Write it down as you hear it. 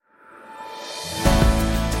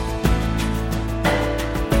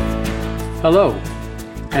Hello,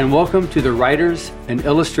 and welcome to the Writers and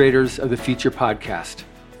Illustrators of the Future podcast.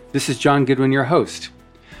 This is John Goodwin, your host.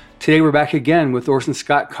 Today we're back again with Orson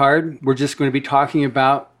Scott Card. We're just going to be talking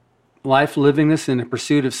about life, living this in the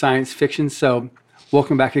pursuit of science fiction. So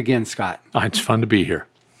welcome back again, Scott. It's fun to be here.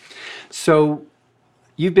 So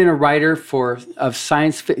you've been a writer of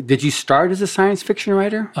science fiction. Did you start as a science fiction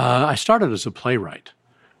writer? I started as a playwright,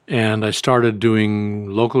 and I started doing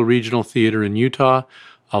local regional theater in Utah,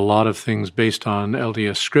 a lot of things based on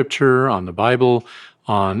LDS scripture, on the Bible,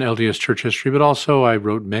 on LDS church history, but also I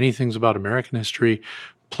wrote many things about American history,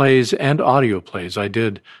 plays and audio plays. I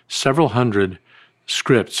did several hundred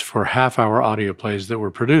scripts for half-hour audio plays that were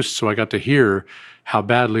produced, so I got to hear how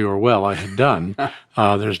badly or well I had done.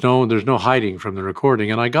 There's no hiding from the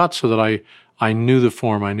recording, and I got so that I knew the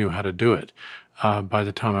form, I knew how to do it. By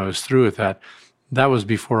the time I was through with that was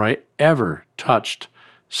before I ever touched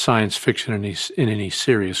science fiction in any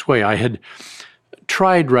serious way. I had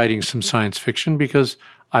tried writing some science fiction because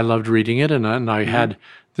I loved reading it, and I had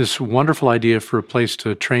this wonderful idea for a place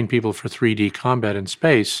to train people for 3D combat in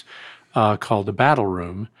space called the Battle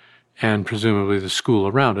Room, and presumably the school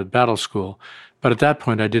around it, Battle School. But at that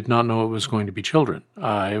point, I did not know it was going to be children.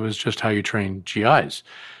 It was just how you train GIs.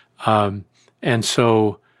 And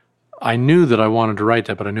so I knew that I wanted to write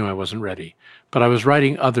that, but I knew I wasn't ready. But I was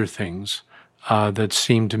writing other things that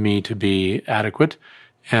seemed to me to be adequate,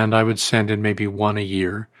 and I would send in maybe one a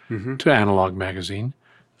year to Analog Magazine.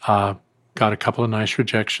 Got a couple of nice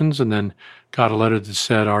rejections, and then got a letter that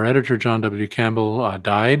said, our editor, John W. Campbell,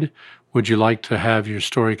 died. Would you like to have your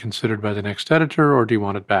story considered by the next editor, or do you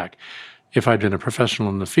want it back? If I'd been a professional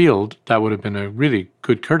in the field, that would have been a really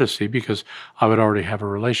good courtesy because I would already have a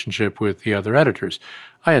relationship with the other editors.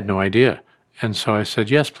 I had no idea. And so I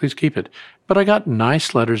said, yes, please keep it. But I got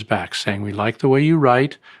nice letters back saying, we like the way you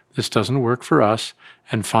write. This doesn't work for us.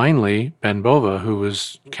 And finally, Ben Bova, who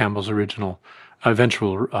was Campbell's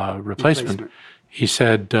eventual replacement, he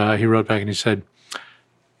said, he wrote back and he said,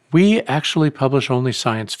 we actually publish only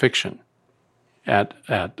science fiction at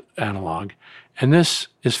Analog, and this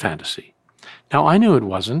is fantasy. Now, I knew it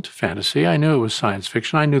wasn't fantasy. I knew it was science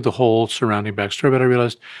fiction. I knew the whole surrounding backstory, but I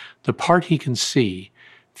realized the part he can see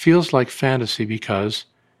feels like fantasy because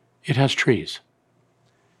it has trees.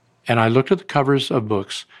 And I looked at the covers of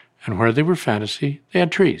books, and where they were fantasy, they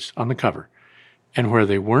had trees on the cover. And where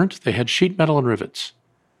they weren't, they had sheet metal and rivets.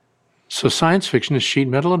 So science fiction is sheet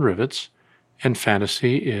metal and rivets, and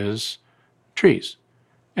fantasy is trees.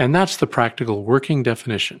 And that's the practical working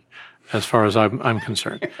definition, as far as I'm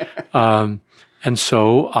concerned. And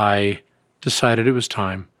so I decided it was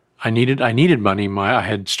time. I needed money. I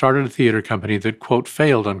had started a theater company that, quote,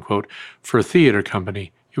 failed, unquote, for a theater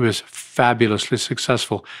company. It was fabulously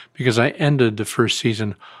successful because I ended the first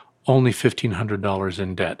season only $1,500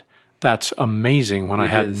 in debt. That's amazing when I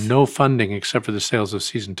had no funding except for the sales of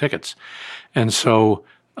season tickets. And so,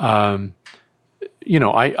 I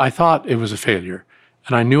thought it was a failure.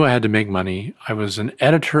 And I knew I had to make money. I was an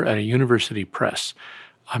editor at a university press.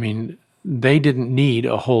 I mean, they didn't need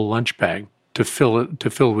a whole lunch bag to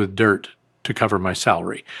fill with dirt to cover my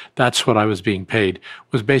salary. That's what I was being paid,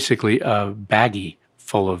 was basically a baggie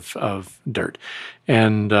full of dirt.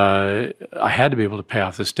 And I had to be able to pay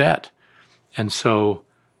off this debt. And so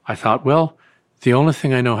I thought, well, the only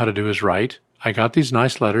thing I know how to do is write. I got these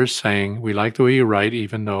nice letters saying, we like the way you write,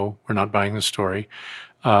 even though we're not buying the story.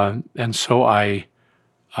 And so I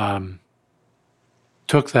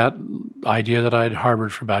took that idea that I had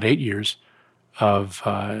harbored for about 8 years of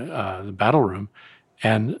the Battle Room,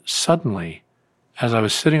 and suddenly, as I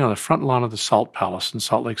was sitting on the front lawn of the Salt Palace in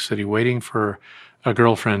Salt Lake City, waiting for a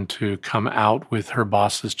girlfriend to come out with her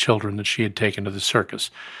boss's children that she had taken to the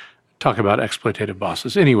circus. Talk about exploitative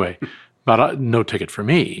bosses. Anyway, but no ticket for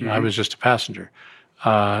me. I was just a passenger.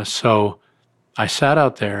 So I sat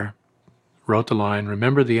out there, wrote the line,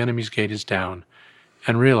 remember the enemy's gate is down,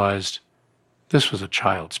 and realized this was a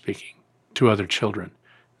child speaking to other children,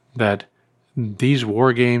 that these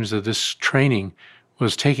war games, that this training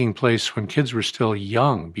was taking place when kids were still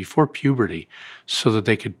young, before puberty, so that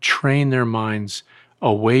they could train their minds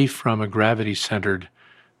away from a gravity-centered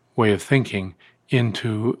way of thinking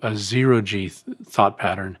into a zero-G thought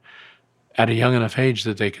pattern at a young enough age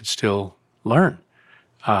that they could still learn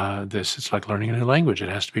this. It's like learning a new language. It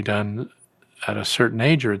has to be done at a certain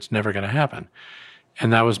age or it's never going to happen.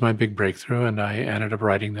 And that was my big breakthrough, and I ended up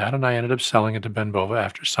writing that, and I ended up selling it to Ben Bova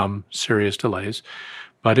after some serious delays.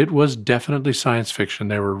 But it was definitely science fiction.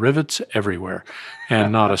 There were rivets everywhere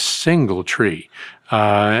and not a single tree.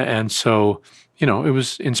 And so, it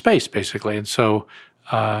was in space, basically. And so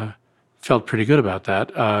felt pretty good about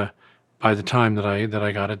that by the time that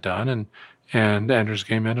I got it done. And Ender's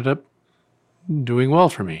Game ended up doing well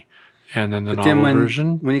for me. And then the But then novel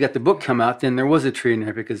version, when you got the book come out, then there was a tree in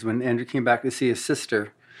there, because when Andrew came back to see his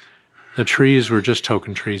sister. the trees were just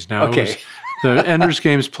token trees. Now, Okay. the Ender's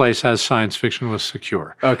Game's place as science fiction was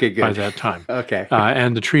secure Okay, good. by that time. Okay.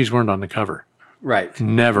 And the trees weren't on the cover. Right.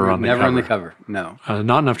 Never on the Never cover. on the cover. No.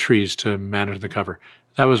 Not enough trees to manage the cover.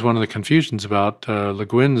 That was one of the confusions about Le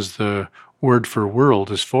Guin's. The word for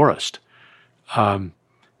world is forest.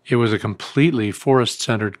 It was a completely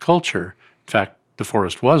forest-centered culture. In fact, the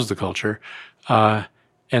forest was the culture.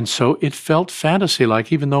 And so it felt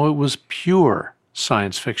fantasy-like, even though it was pure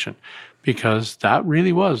science fiction, because that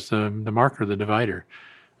really was the marker, the divider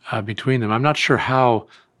between them. I'm not sure how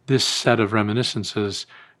this set of reminiscences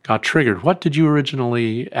got triggered. What did you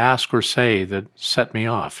originally ask or say that set me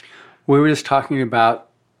off? We were just talking about,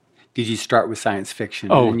 did you start with science fiction?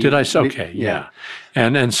 Oh, And did I? Okay, yeah.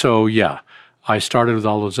 And so, yeah, I started with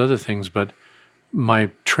all those other things, but my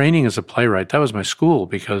training as a playwright, that was my school,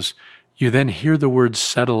 because you then hear the words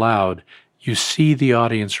said aloud, you see the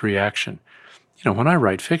audience reaction. You know, when I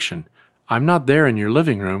write fiction, I'm not there in your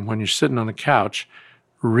living room when you're sitting on the couch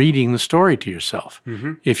reading the story to yourself.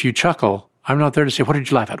 Mm-hmm. If you chuckle, I'm not there to say, what did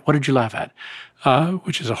you laugh at? What did you laugh at?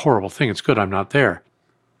 Which is a horrible thing. It's good I'm not there.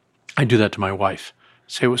 I do that to my wife.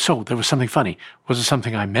 Say, so there was something funny. Was it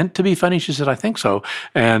something I meant to be funny? She said, I think so.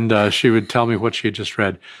 And she would tell me what she had just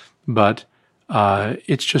read. But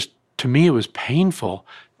it's just, to me, it was painful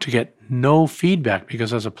to get no feedback,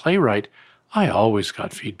 because as a playwright, I always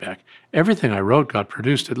got feedback. Everything I wrote got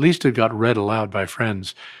produced. At least it got read aloud by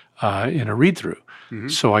friends in a read-through. Mm-hmm.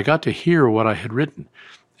 So I got to hear what I had written.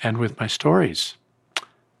 And with my stories,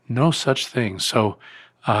 no such thing. So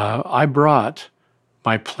I brought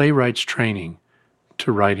my playwright's training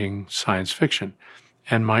to writing science fiction.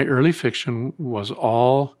 And my early fiction was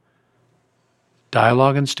all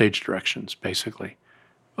dialogue and stage directions, basically.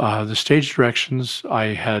 The stage directions I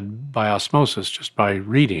had by osmosis, just by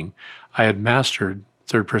reading. I had mastered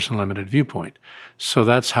third-person limited viewpoint. So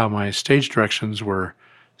that's how my stage directions were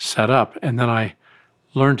set up. And then I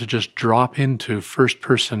learned to just drop into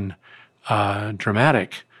first-person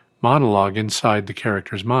dramatic monologue inside the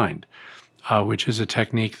character's mind, which is a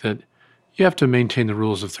technique that you have to maintain the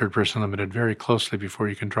rules of third-person limited very closely before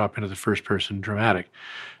you can drop into the first-person dramatic.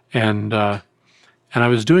 And I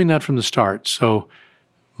was doing that from the start. So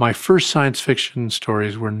my first science fiction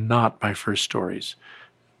stories were not my first stories.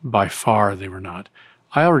 By far, they were not.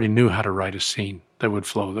 I already knew how to write a scene that would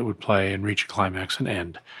flow, that would play and reach a climax and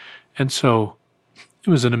end. And so it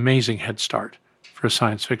was an amazing head start for a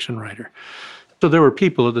science fiction writer. So there were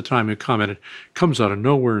people at the time who commented, comes out of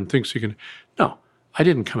nowhere and thinks he can. No, I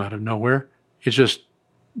didn't come out of nowhere. It's just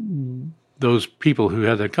those people who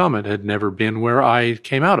had that comment had never been where I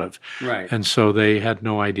came out of. Right. And so they had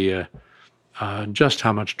no idea just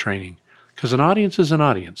how much training. Because an audience is an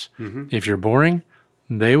audience. Mm-hmm. If you're boring,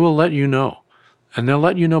 they will let you know. And they'll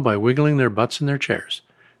let you know by wiggling their butts in their chairs.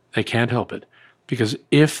 They can't help it. Because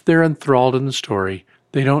if they're enthralled in the story,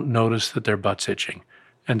 they don't notice that their butt's itching.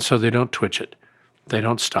 And so they don't twitch it. They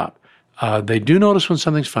don't stop. They do notice when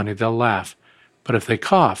something's funny, they'll laugh. But if they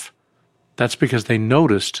cough, that's because they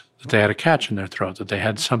noticed that they had a catch in their throat, that they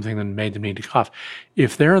had something that made them need to cough.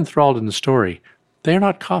 If they're enthralled in the story, they're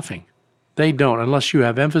not coughing. They don't, unless you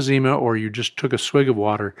have emphysema or you just took a swig of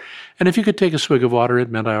water. And if you could take a swig of water, it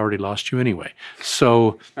meant I already lost you anyway.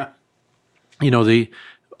 So, the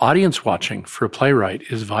audience watching for a playwright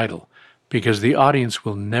is vital, because the audience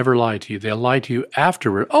will never lie to you. They'll lie to you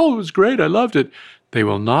afterward. Oh, it was great. I loved it. They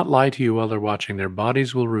will not lie to you while they're watching. Their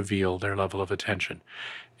bodies will reveal their level of attention.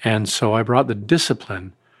 And so I brought the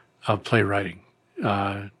discipline of playwriting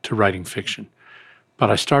to writing fiction. But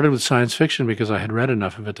I started with science fiction because I had read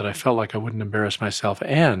enough of it that I felt like I wouldn't embarrass myself.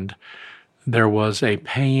 And there was a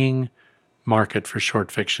paying market for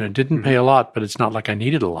short fiction. It didn't pay a lot, but it's not like I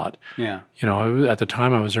needed a lot. Yeah. At the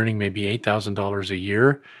time I was earning maybe $8,000 a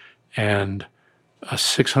year, and a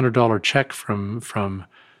 $600 check from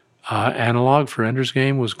Analog for Ender's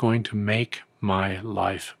Game was going to make my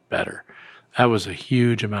life better. That was a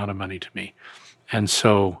huge amount of money to me. And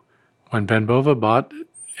so when Ben Bova bought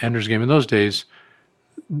Ender's Game in those days,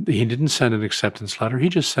 he didn't send an acceptance letter. He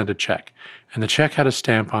just sent a check. And the check had a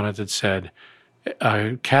stamp on it that said,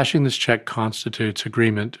 cashing this check constitutes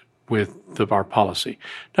agreement with our policy.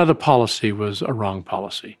 Now, the policy was a wrong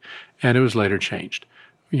policy, and it was later changed,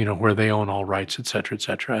 where they own all rights, et cetera, et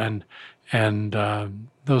cetera. And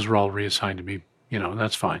those were all reassigned to me,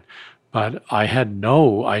 that's fine. But I had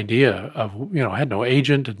no idea of, I had no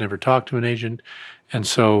agent, had never talked to an agent. And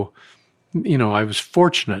so, I was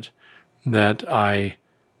fortunate that I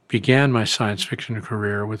began my science fiction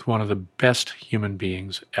career with one of the best human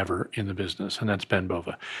beings ever in the business, and that's Ben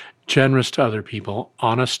Bova. Generous to other people,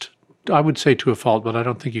 honest, I would say to a fault, but I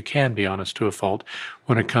don't think you can be honest to a fault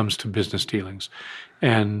when it comes to business dealings.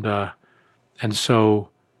 And so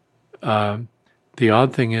the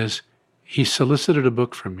odd thing is, he solicited a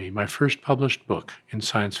book from me, my first published book in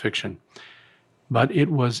science fiction, but it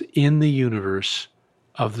was in the universe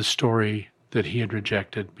of the story that he had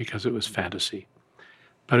rejected because it was fantasy.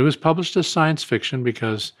 But it was published as science fiction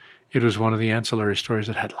because it was one of the ancillary stories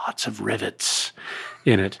that had lots of rivets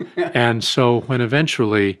in it. And so when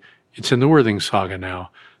eventually, it's in the Worthing Saga now,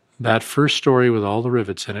 that first story with all the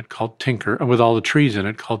rivets in it called Tinker, and with all the trees in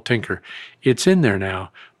it called Tinker, it's in there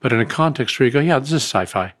now, but in a context where you go, yeah, this is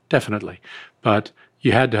sci-fi, definitely. But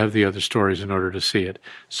you had to have the other stories in order to see it.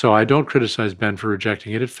 So I don't criticize Ben for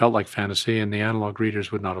rejecting it. It felt like fantasy, and the analog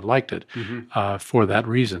readers would not have liked it for that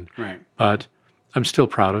reason. Right. But I'm still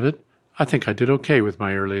proud of it. I think I did okay with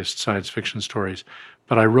my earliest science fiction stories.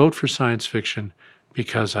 But I wrote for science fiction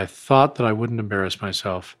because I thought that I wouldn't embarrass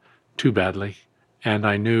myself too badly. And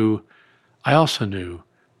I also knew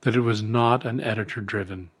that it was not an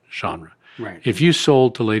editor-driven genre. Right. If you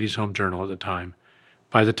sold to Ladies' Home Journal at the time,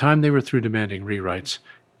 by the time they were through demanding rewrites,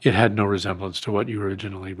 it had no resemblance to what you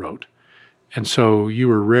originally wrote. And so you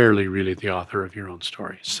were rarely really the author of your own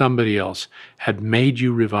story. Somebody else had made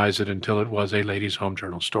you revise it until it was a Ladies' Home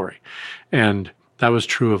Journal story. And that was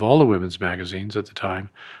true of all the women's magazines at the time.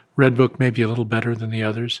 Redbook may be a little better than the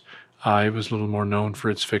others. It was a little more known for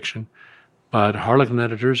its fiction. But Harlequin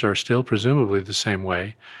editors are still presumably the same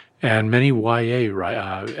way. And many YA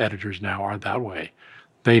editors now are that way.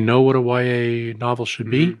 They know what a YA novel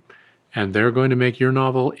should be, and they're going to make your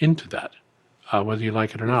novel into that, whether you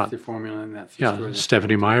like it or not. That's the formula, and that's the Yeah, story.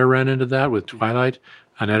 Stephanie Meyer ran into that with Twilight,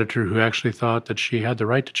 an editor who actually thought that she had the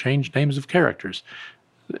right to change names of characters.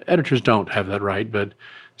 Editors don't have that right, but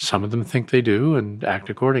some of them think they do and act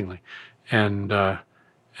accordingly. And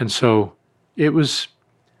so it was,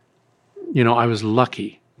 I was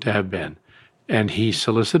lucky to have Ben. And he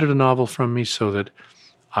solicited a novel from me so that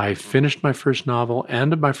I finished my first novel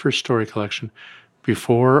and my first story collection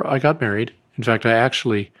before I got married. In fact, I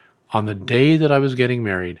actually, on the day that I was getting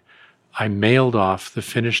married, I mailed off the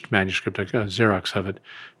finished manuscript, a Xerox of it,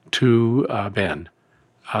 to Ben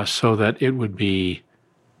so that it would be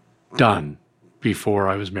done before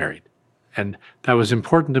I was married. And that was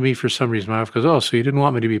important to me for some reason. My wife goes, so you didn't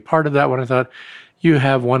want me to be part of that one? I thought, you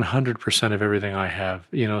have 100% of everything I have,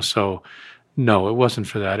 so no, it wasn't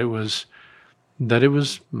for that. It was that it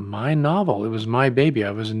was my novel. It was my baby. I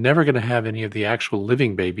was never going to have any of the actual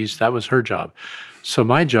living babies. That was her job. So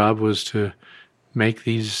my job was to make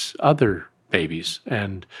these other babies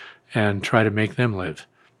and try to make them live.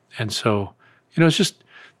 And so, it's just,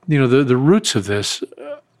 the roots of this,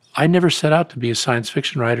 I never set out to be a science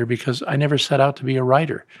fiction writer because I never set out to be a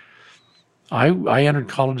writer. I entered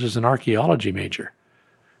college as an archaeology major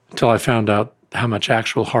until I found out how much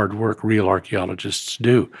actual hard work real archaeologists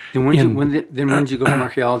do. And when did you go from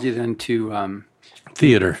archaeology then to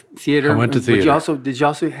theater? Theater. I went to theater. Did you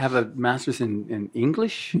also have a master's in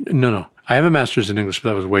English? No. I have a master's in English, but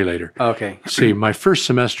that was way later. Okay. See, my first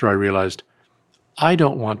semester, I realized I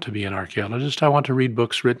don't want to be an archaeologist. I want to read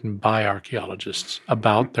books written by archaeologists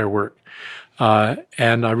about their work.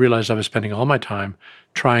 And I realized I was spending all my time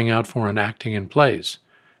trying out for and acting in plays.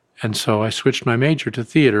 And so I switched my major to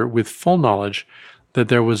theater with full knowledge that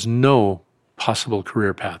there was no possible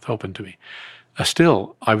career path open to me.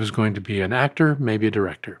 Still, I was going to be an actor, maybe a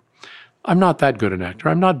director. I'm not that good an actor.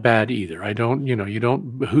 I'm not bad either. I don't, you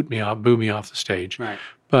don't hoot me off, boo me off the stage. Right.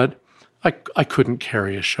 But I couldn't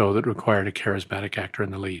carry a show that required a charismatic actor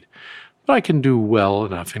in the lead. But I can do well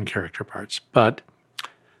enough in character parts. But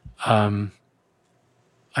I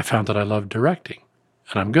found that I loved directing,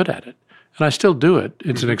 and I'm good at it. And I still do it.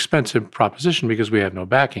 It's an expensive proposition because we have no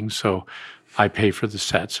backing, so I pay for the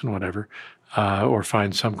sets and whatever, or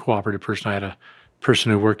find some cooperative person. I had a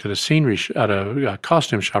person who worked at a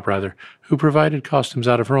costume shop, who provided costumes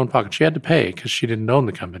out of her own pocket. She had to pay because she didn't own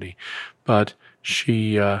the company, but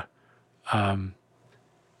she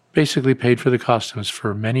basically paid for the costumes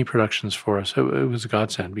for many productions for us. It was a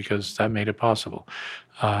godsend because that made it possible.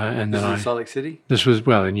 And then in Salt Lake City? This was,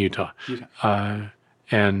 in Utah.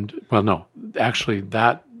 Actually,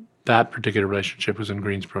 that particular relationship was in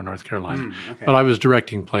Greensboro, North Carolina. Okay. But I was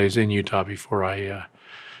directing plays in Utah before I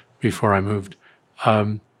moved.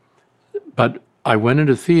 But I went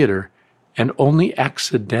into theater and only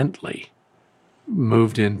accidentally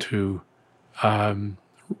moved into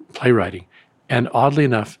playwriting. And oddly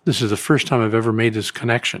enough, this is the first time I've ever made this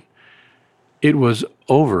connection. It was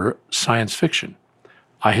over science fiction.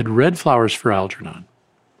 I had read Flowers for Algernon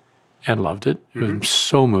and loved it. It was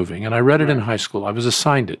so moving. And I read it in high school. I was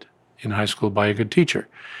assigned it in high school by a good teacher.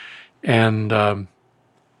 And then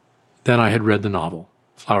I had read the novel,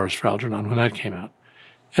 Flowers for Algernon, when that came out.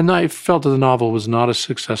 And I felt that the novel was not as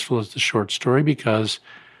successful as the short story because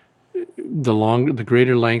the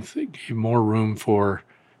greater length gave more room for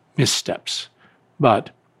missteps.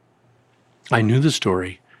 But I knew the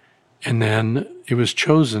story, and then it was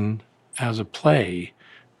chosen as a play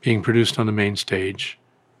being produced on the main stage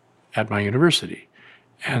at my university.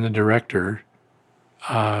 And the director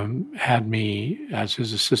had me as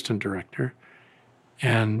his assistant director.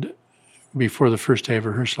 And before the first day of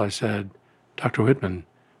rehearsal, I said, Dr. Whitman,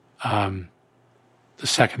 the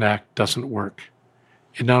second act doesn't work.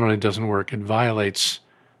 It not only doesn't work, it violates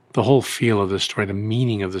the whole feel of the story, the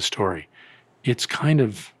meaning of the story. It's kind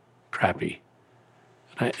of crappy.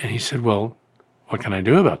 And he said, well, what can I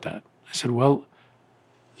do about that? I said, well,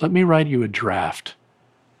 let me write you a draft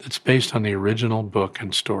that's based on the original book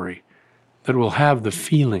and story, that will have the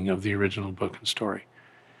feeling of the original book and story.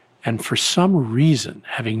 And for some reason,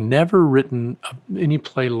 having never written any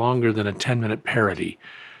play longer than a 10-minute parody,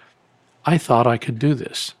 I thought I could do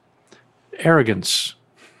this. Arrogance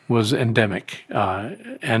was endemic,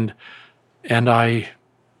 and I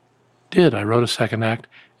did. I wrote a second act,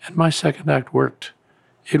 and my second act worked.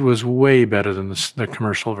 It was way better than the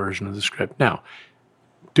commercial version of the script. Now,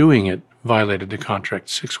 doing it violated the contract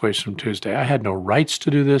 6 ways from Tuesday. I had no rights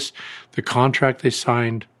to do this. The contract they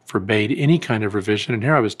signed forbade any kind of revision, and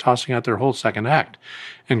here I was tossing out their whole second act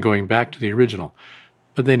and going back to the original.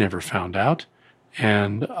 But they never found out,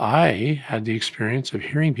 and I had the experience of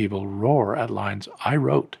hearing people roar at lines I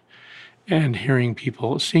wrote and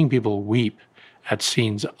seeing people weep at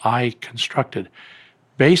scenes I constructed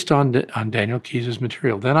based on Daniel Keyes'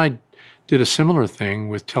 material. Then I did a similar thing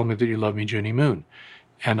with Tell Me That You Love Me, Junie Moon,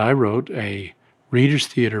 and I wrote a Reader's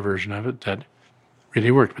Theater version of it that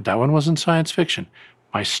really worked, but that one wasn't science fiction.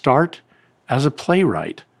 My start as a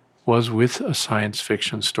playwright was with a science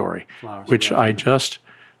fiction story, which I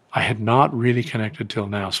had not really connected till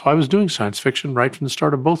now. So I was doing science fiction right from the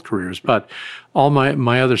start of both careers, but all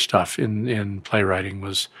my other stuff in playwriting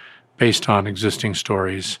was based on existing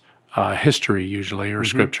stories, history usually, or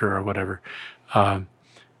scripture or whatever.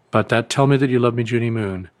 But that Tell Me That You Love Me, Junie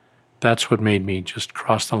Moon, that's what made me just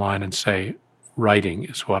cross the line and say, writing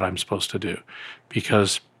is what I'm supposed to do.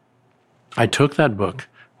 Because I took that book,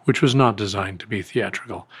 which was not designed to be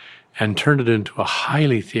theatrical, and turned it into a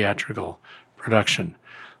highly theatrical production.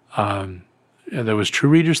 And there was true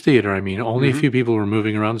Reader's Theater. I mean, only a few people were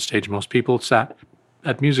moving around the stage. Most people sat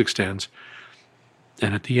at music stands.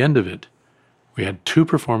 And at the end of it, we had 2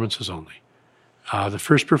 performances only. The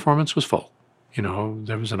first performance was full.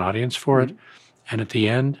 There was an audience for it. And at the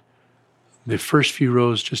end, the first few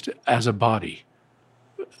rows, just as a body,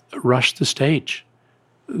 rushed the stage.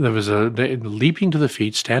 There was they leaping to the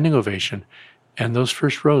feet, standing ovation, and those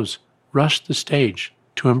first rows rushed the stage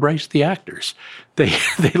to embrace the actors. They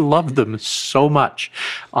loved them so much.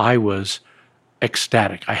 I was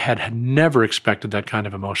ecstatic. I had never expected that kind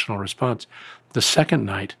of emotional response. The second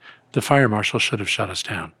night, the fire marshal should have shut us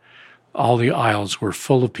down. All the aisles were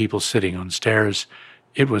full of people sitting on stairs.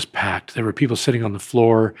 It was packed. There were people sitting on the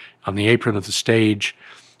floor, on the apron of the stage.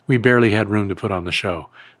 We barely had room to put on the show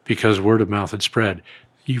because word of mouth had spread.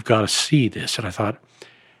 You've got to see this. And I thought,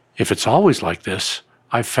 if it's always like this,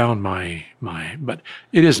 I've found my, but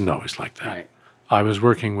it isn't always like that. Right. I was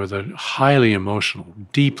working with a highly emotional,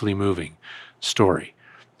 deeply moving story.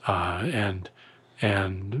 And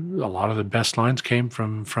a lot of the best lines came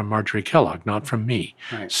from Marjorie Kellogg, not from me.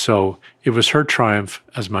 Right. So it was her triumph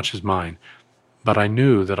as much as mine. But I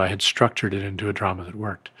knew that I had structured it into a drama that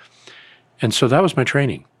worked. And so that was my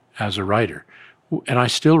training as a writer. And I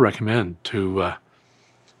still recommend to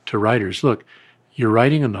writers, look, you're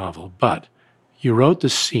writing a novel, but you wrote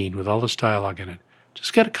this scene with all this dialogue in it.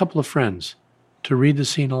 Just get a couple of friends to read the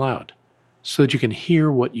scene aloud so that you can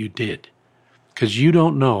hear what you did. Because you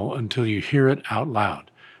don't know until you hear it out loud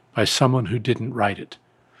by someone who didn't write it.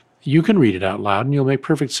 You can read it out loud and you'll make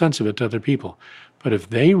perfect sense of it to other people. But if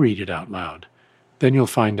they read it out loud, then you'll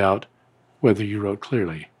find out whether you wrote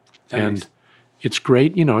clearly. And it's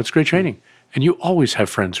great, it's great training. And you always have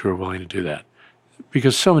friends who are willing to do that.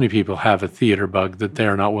 Because so many people have a theater bug that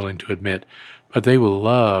they're not willing to admit, but they will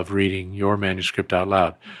love reading your manuscript out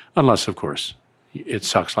loud. Unless, of course, it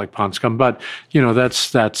sucks like pond scum. But,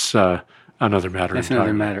 that's another matter. That's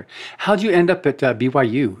another matter. How'd you end up at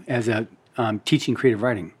BYU as a teaching creative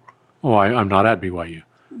writing? Oh, I'm not at BYU.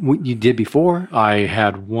 You did before? I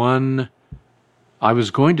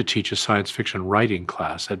was going to teach a science fiction writing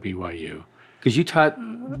class at BYU, Because you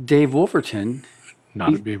taught Dave Wolverton.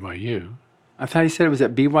 Not at BYU. I thought he said it was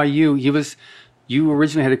at BYU. You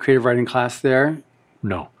originally had a creative writing class there.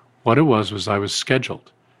 No. What it was I was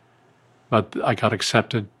scheduled. But I got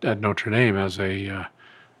accepted at Notre Dame as a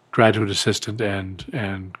graduate assistant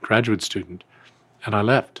and graduate student. And I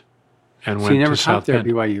left and went to South Bend. So you never taught there at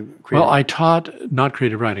BYU? Well, I taught, not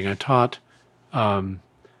creative writing, I taught,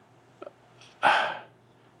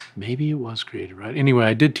 maybe it was creative writing. Anyway,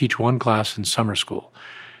 I did teach one class in summer school.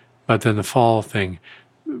 But then the fall thing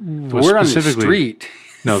was We're specifically... on the street.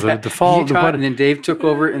 No, the fall... You taught, and then Dave took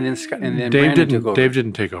over, and then Brandon took over. Dave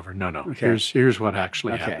didn't take over. No. Okay. Here's what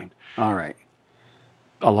actually happened. All right.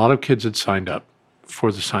 A lot of kids had signed up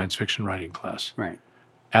for the science fiction writing class. Right.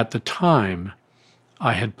 At the time,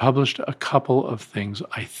 I had published a couple of things.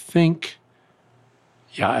 I think,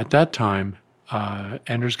 at that time,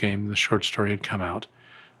 Ender's Game, the short story, had come out.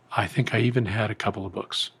 I think I even had a couple of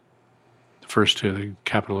books. The first two, the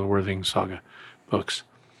Capital of Worthing saga books.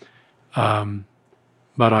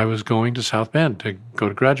 But I was going to South Bend to go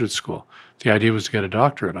to graduate school. The idea was to get a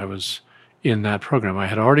doctorate. I was in that program. I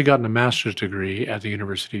had already gotten a master's degree at the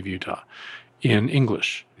University of Utah in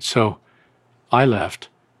English. So I left,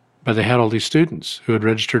 but they had all these students who had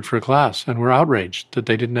registered for a class and were outraged that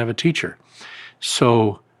they didn't have a teacher.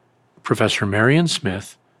 So Professor Marion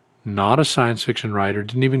Smith, not a science fiction writer,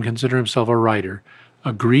 didn't even consider himself a writer,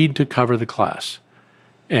 agreed to cover the class.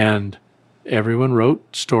 And everyone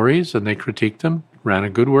wrote stories and they critiqued them, ran a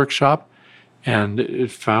good workshop, and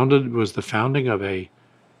it was the founding of a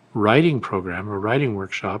writing program, a writing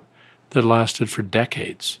workshop that lasted for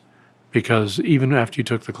decades, because even after you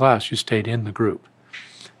took the class, you stayed in the group.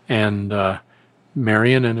 And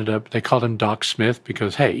Marion ended up, they called him Doc Smith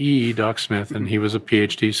because, hey, Doc Smith, and he was a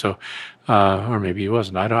PhD, so, or maybe he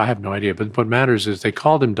wasn't, I have no idea. But what matters is they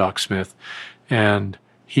called him Doc Smith, and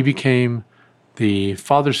he became the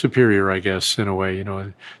Father Superior, I guess, in a way.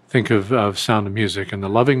 Think of Sound of Music and the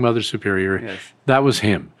loving Mother Superior. Yes. That was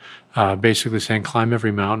him, basically saying, climb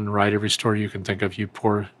every mountain, write every story you can think of, you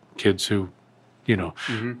poor kids who,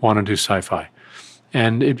 want to do sci-fi.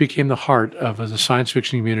 And it became the heart of the science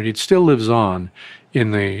fiction community. It still lives on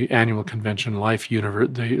in the annual convention, Life, the Universe.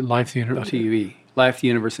 LTUE, Life, the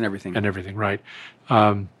Universe, and Everything. And everything, right.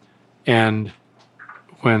 And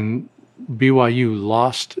when BYU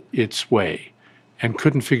lost its way and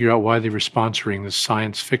couldn't figure out why they were sponsoring this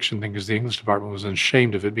science fiction thing, because the English department was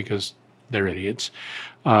ashamed of it because they're idiots,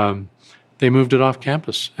 they moved it off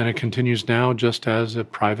campus. And it continues now just as a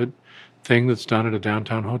private thing that's done at a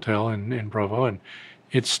downtown hotel in Provo. And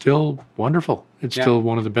it's still wonderful. It's still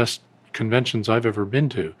one of the best conventions I've ever been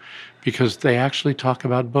to, because they actually talk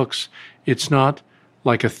about books. It's not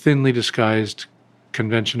like a thinly disguised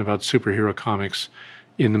convention about superhero comics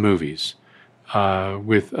in the movies,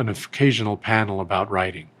 with an occasional panel about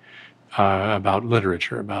writing, about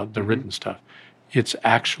literature, about the written stuff. It's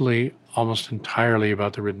actually almost entirely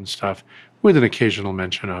about the written stuff, with an occasional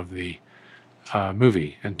mention of the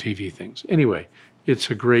movie and TV things. Anyway, it's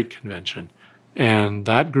a great convention. And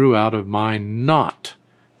that grew out of my not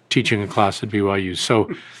teaching a class at BYU. So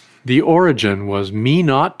the origin was me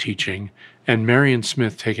not teaching and Marion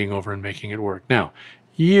Smith taking over and making it work. Now,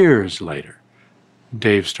 years later,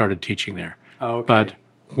 Dave started teaching there. Oh, okay. But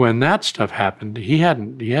when that stuff happened, he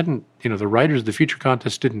hadn't, the Writers of the Future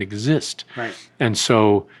contest didn't exist. Right. And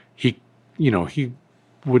so he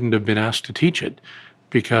wouldn't have been asked to teach it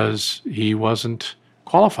because he wasn't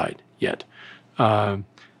qualified yet.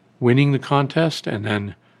 Winning the contest and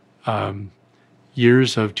then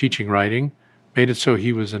years of teaching writing made it so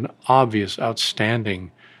he was an obvious,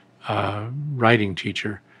 outstanding writing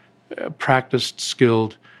teacher, practiced,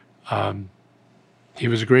 skilled. He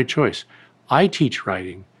was a great choice. I teach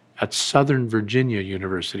writing at Southern Virginia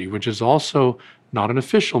University, which is also not an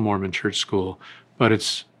official Mormon church school, but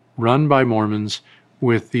it's run by Mormons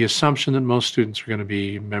with the assumption that most students are going to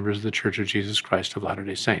be members of the Church of Jesus Christ of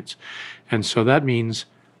Latter-day Saints. And so that means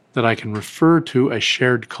that I can refer to a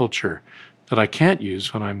shared culture that I can't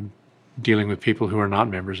use when I'm dealing with people who are not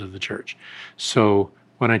members of the church. So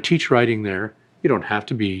when I teach writing there, you don't have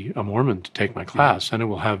to be a Mormon to take my class, and it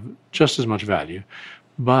will have just as much value.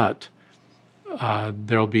 But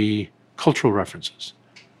there'll be cultural references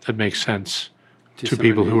that make sense to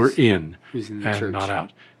people who are in and church. Not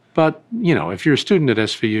out. But, if you're a student at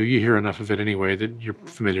SVU, you hear enough of it anyway that you're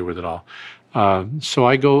familiar with it all. So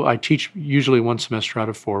I teach usually one semester out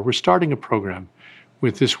of 4. We're starting a program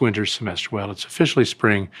with this winter semester. Well, it's officially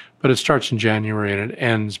spring, but it starts in January and it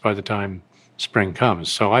ends by the time spring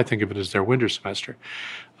comes. So I think of it as their winter semester.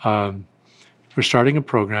 We're starting a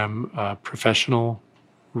program, professional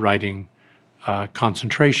writing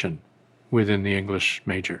concentration within the English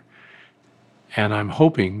major. And I'm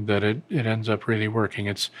hoping that it ends up really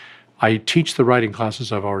working. I teach the writing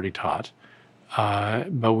classes I've already taught,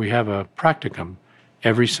 but we have a practicum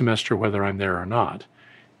every semester, whether I'm there or not,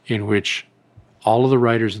 in which all of the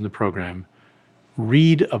writers in the program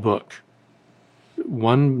read a book,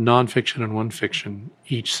 one nonfiction and one fiction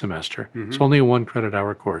each semester. It's only a 1 credit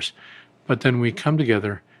hour course. But then we come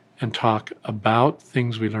together and talk about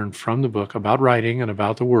things we learned from the book, about writing and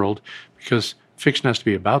about the world, because fiction has to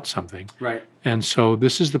be about something. Right. And so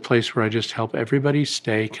this is the place where I just help everybody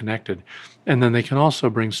stay connected. And then they can also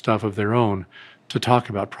bring stuff of their own to talk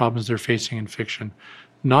about problems they're facing in fiction.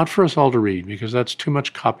 Not for us all to read, because that's too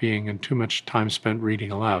much copying and too much time spent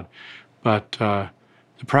reading aloud. But the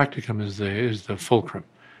practicum is the fulcrum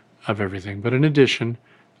of everything. But in addition,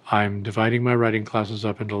 I'm dividing my writing classes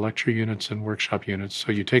up into lecture units and workshop units.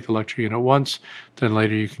 So you take the lecture unit once, then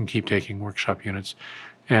later you can keep taking workshop units.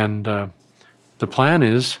 And the plan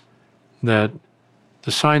is that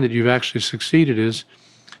the sign that you've actually succeeded is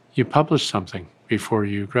you publish something before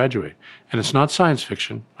you graduate. And it's not science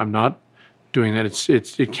fiction. I'm not doing that.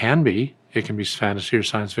 It can be. It can be fantasy or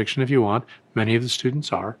science fiction if you want. Many of the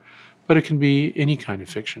students are. But it can be any kind of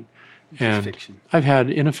fiction. And fiction. I've had,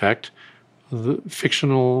 in effect, the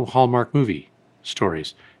fictional Hallmark movie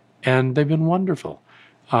stories, and they've been wonderful.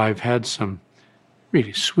 I've had some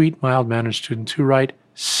really sweet, mild-mannered students who write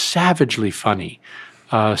savagely funny,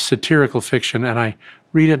 satirical fiction, and I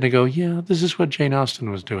read it and I go, yeah, this is what Jane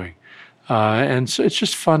Austen was doing. And so it's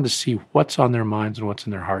just fun to see what's on their minds and what's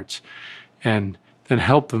in their hearts, and then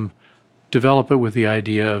help them develop it with the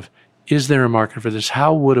idea of, is there a market for this?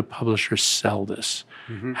 How would a publisher sell this?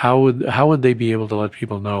 How would they be able to let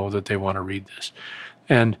people know that they want to read this?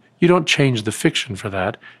 And you don't change the fiction for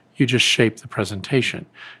that. You just shape the presentation.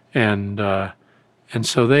 And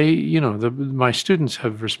so they, my students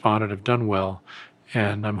have responded, have done well.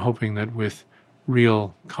 And I'm hoping that with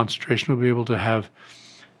real concentration, we'll be able to have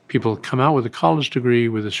people come out with a college degree,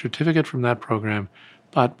 with a certificate from that program,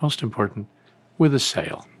 but most important, with a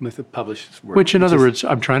sale. With a publisher's work. Which, in other words,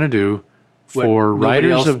 I'm trying to do for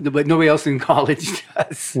writers but nobody else in college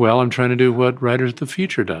does. Well, I'm trying to do what Writers of the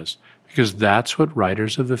Future does, because that's what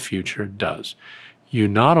Writers of the Future does. You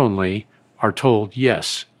not only are told,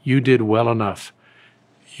 yes, you did well enough,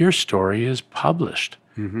 your story is published.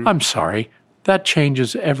 I'm sorry, that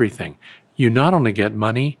changes everything. You not only get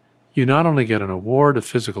money, you not only get an award, a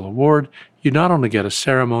physical award, you not only get a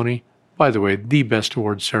ceremony, by the way, the best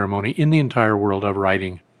award ceremony in the entire world of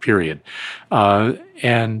writing, period.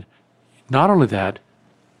 And not only that,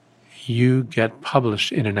 you get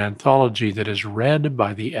published in an anthology that is read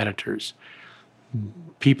by the editors.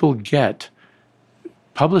 People get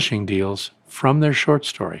publishing deals from their short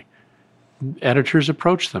story. Editors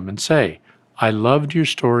approach them and say, I loved your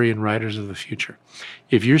story in Writers of the Future.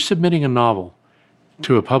 If you're submitting a novel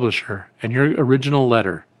to a publisher and your original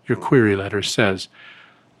letter, your query letter says,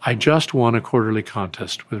 I just won a quarterly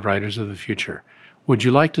contest with Writers of the Future. Would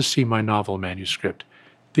you like to see my novel manuscript?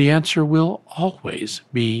 The answer will always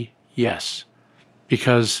be yes,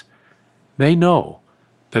 because they know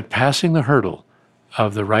that passing the hurdle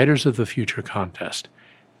of the Writers of the Future contest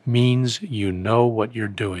means you know what you're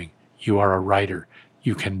doing. You are a writer.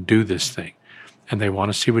 You can do this thing. And they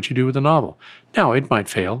want to see what you do with a novel. Now, it might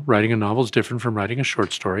fail. Writing a novel is different from writing a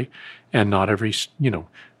short story, and not every,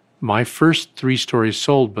 my first 3 stories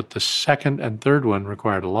sold, but the second and third one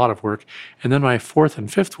required a lot of work. And then my 4th and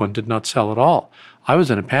 5th one did not sell at all. I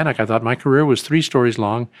was in a panic. I thought my career was 3 stories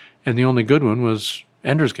long, and the only good one was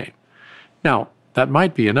Ender's Game. Now, that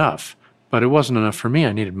might be enough, but it wasn't enough for me.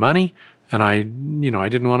 I needed money, and I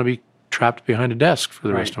didn't want to be trapped behind a desk for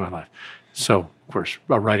the rest of my life. So, of course,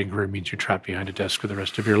 a writing career means you're trapped behind a desk for the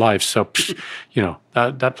rest of your life. So,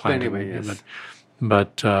 that plan. Anyway, yes.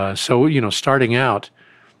 But starting out,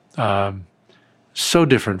 so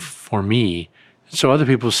different for me. So other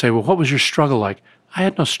people say, well, what was your struggle like? I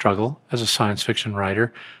had no struggle as a science fiction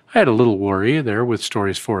writer. I had a little worry there with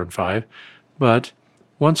stories 4 and 5. But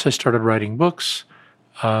once I started writing books,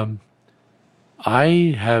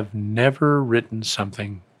 I have never written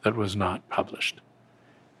something that was not published.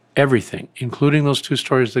 Everything, including those 2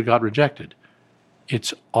 stories that got rejected,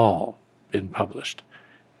 it's all been published.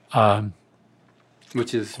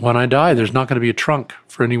 Which is, when I die, there's not going to be a trunk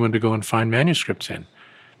for anyone to go and find manuscripts in.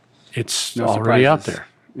 It's already out there.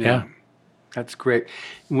 Yeah. That's great.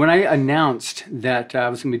 When I announced that I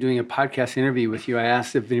was going to be doing a podcast interview with you, I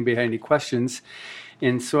asked if anybody had any questions.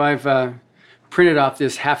 And so I've printed off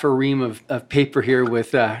this half a ream of paper here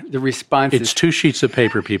with the responses. It's 2 sheets of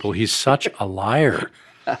paper, people. He's such a liar.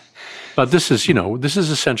 But this is, this is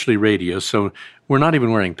essentially radio, so we're not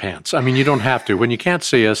even wearing pants. I mean, you don't have to. When you can't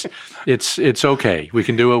see us, it's okay. We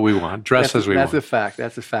can do what we want, dress as we want. That's a fact.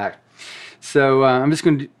 That's a fact. So I'm just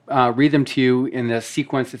going to read them to you in the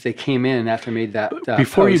sequence that they came in after I made that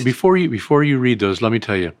post. Before you read those, let me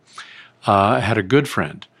tell you, I had a good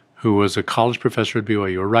friend who was a college professor at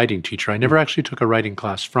BYU, a writing teacher. I never actually took a writing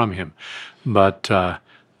class from him, but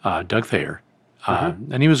Doug Thayer.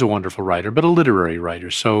 And he was a wonderful writer, but a literary writer,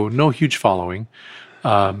 so no huge following.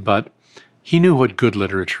 But he knew what good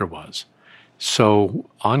literature was. So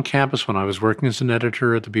on campus, when I was working as an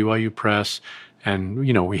editor at the BYU Press, and,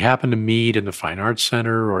 we happened to meet in the Fine Arts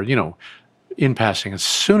Center or, in passing, as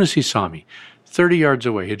soon as he saw me, 30 yards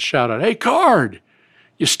away, he'd shout out, "Hey, Card,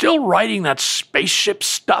 you still writing that spaceship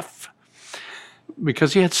stuff?"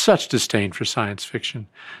 Because he had such disdain for science fiction.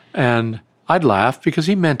 And I'd laugh because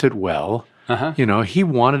he meant it well. He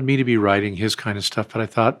wanted me to be writing his kind of stuff, but I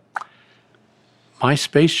thought, my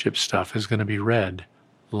spaceship stuff is going to be read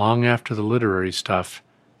long after the literary stuff.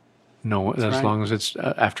 No, long as it's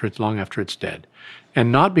long after it's dead,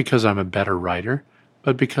 and not because I'm a better writer,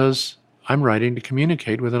 but because I'm writing to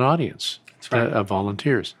communicate with an audience of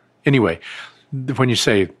volunteers. Anyway, when you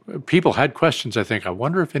say people had questions, I think I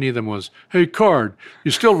wonder if any of them was, "Hey, Card, you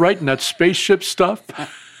still writing that spaceship stuff?"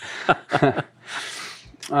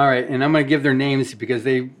 All right, and I'm going to give their names because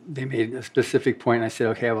they made a specific point, and I said,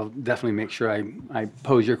 okay, I will definitely make sure I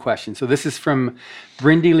pose your question. So this is from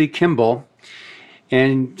Brindy Lee Kimball,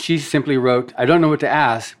 and she simply wrote, "I don't know what to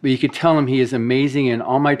ask, but you could tell him he is amazing and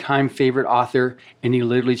all my time favorite author, and he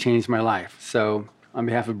literally changed my life." So on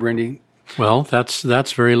behalf of Brindy. Well,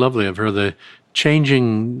 that's very lovely of her. The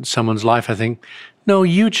changing someone's life, I think, no,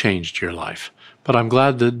 you changed your life, but I'm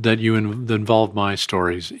glad that you involved my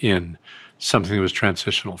stories in something that was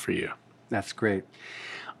transitional for you. That's great.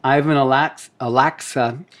 Ivan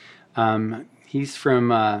Alaksa, he's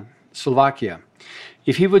from Slovakia.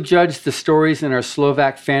 "If he would judge the stories in our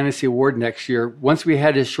Slovak Fantasy Award next year, once we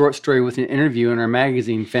had his short story with an interview in our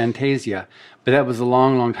magazine, Fantasia, but that was a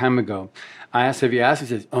long, long time ago. I asked, have you asked? He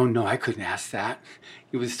says, oh, no, I couldn't ask that.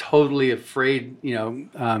 He was totally afraid, to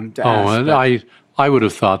ask. And I would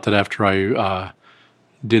have thought that after I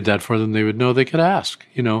did that for them, they would know they could ask.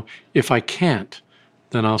 If I can't,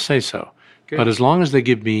 then I'll say so. Good. But as long as they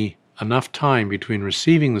give me enough time between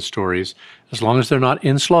receiving the stories, as long as they're not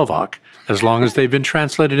in Slovak, as long as they've been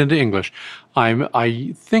translated into English,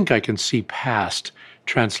 I think I can see past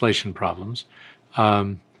translation problems.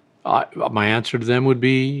 My answer to them would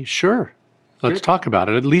be, sure, let's talk about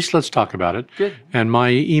it. At least let's talk about it. Good. And my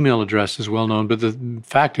email address is well known, but the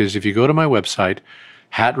fact is, if you go to my website,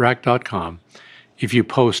 hatrack.com, if you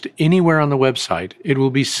post anywhere on the website, it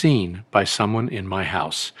will be seen by someone in my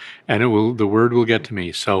house, and the word will get to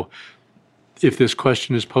me. So if this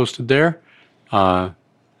question is posted there,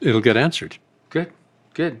 it'll get answered.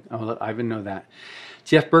 Good. I'll let Ivan know that.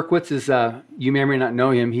 Jeff Berkowitz is, you may or may not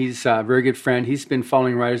know him. He's a very good friend. He's been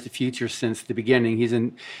following Writers of the Future since the beginning.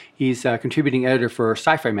 He's a contributing editor for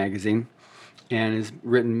Sci-Fi Magazine and has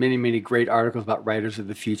written many, many great articles about Writers of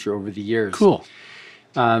the Future over the years. Cool.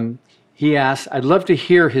 He asks, I'd love to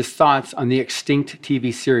hear his thoughts on the Extinct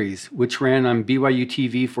TV series, which ran on BYU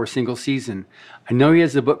TV for a single season. I know he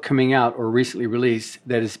has a book coming out or recently released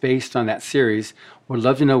that is based on that series. Would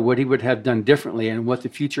love to know what he would have done differently and what the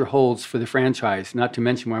future holds for the franchise, not to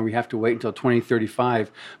mention why we have to wait until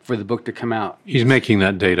 2035 for the book to come out. He's making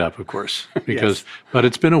that date up, of course, because but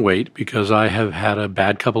it's been a wait because I have had a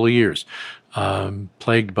bad couple of years,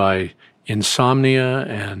 plagued by insomnia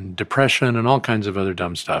and depression and all kinds of other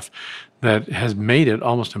dumb stuff that has made it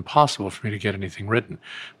almost impossible for me to get anything written.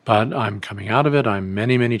 But I'm coming out of it. I'm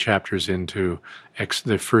many, many chapters into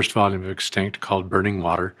the first volume of Extinct called Burning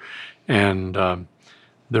Water. And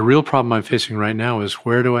the real problem I'm facing right now is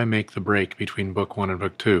where do I make the break between book one and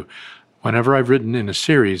book two? Whenever I've written in a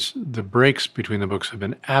series, the breaks between the books have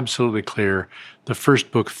been absolutely clear. The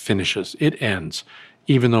first book finishes. It ends.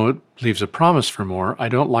 Even though it leaves a promise for more, I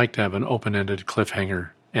don't like to have an open-ended cliffhanger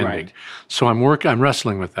ending. Right. So I'm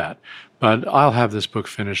wrestling with that. But I'll have this book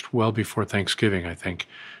finished well before Thanksgiving, I think.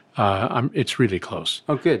 It's really close.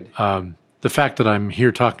 Oh, good. The fact that I'm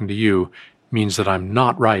here talking to you means that I'm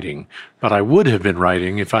not writing, but I would have been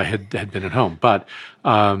writing if I had been at home. But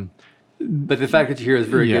the fact that you're here is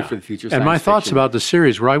very good for the future science And my thoughts fiction. about the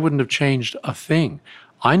series were I wouldn't have changed a thing.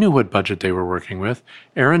 I knew what budget they were working with.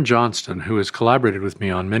 Aaron Johnston, who has collaborated with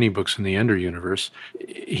me on many books in the Ender universe,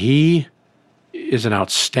 he is an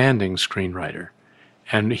outstanding screenwriter,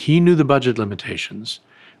 and he knew the budget limitations.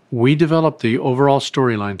 We developed the overall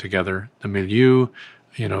storyline together, the milieu,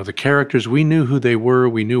 the characters. We knew who they were.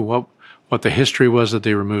 We knew what what the history was that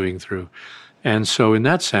they were moving through. And so in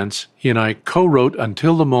that sense, he and I co-wrote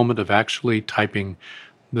until the moment of actually typing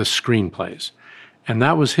the screenplays. And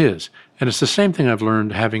that was his. And it's the same thing I've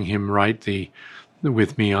learned having him write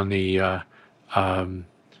with me on the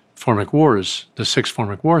Formic Wars, the 6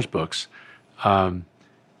 Formic Wars books.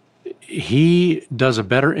 He does a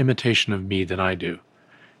better imitation of me than I do.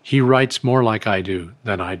 He writes more like I do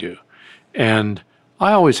than I do. And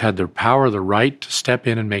I always had the power, the right to step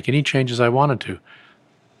in and make any changes I wanted to.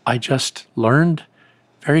 I just learned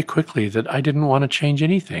very quickly that I didn't want to change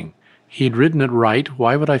anything. He'd written it right.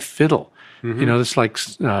 Why would I fiddle? You know, it's like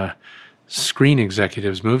screen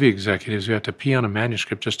executives, movie executives who have to pee on a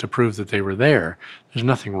manuscript just to prove that they were there. There's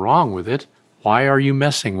nothing wrong with it. Why are you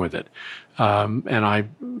messing with it? And I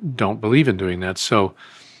don't believe in doing that. So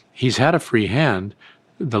he's had a free hand.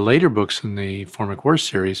 The later books in the Formic Wars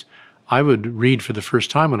series, I would read for the first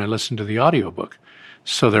time when I listened to the audiobook.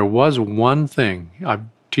 So there was one thing, I've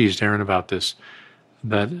teased Aaron about this,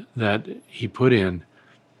 that he put in.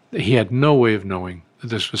 He had no way of knowing that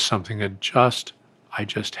this was something that I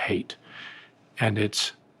just hate. And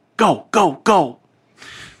it's go, go, go.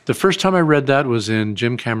 The first time I read that was in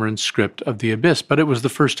Jim Cameron's script of The Abyss, but it was the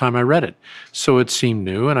first time I read it. So it seemed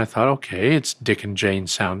new, and I thought, okay, it's Dick and Jane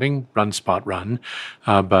sounding, run, spot, run.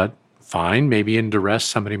 But fine, maybe in duress,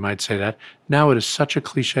 somebody might say that. Now it is such a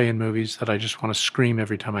cliche in movies that I just want to scream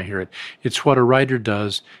every time I hear it. It's what a writer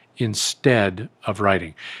does instead of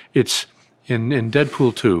writing. It's in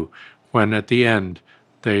Deadpool 2, when at the end,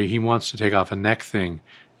 he wants to take off a neck thing,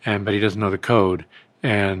 but he doesn't know the code.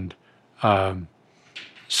 And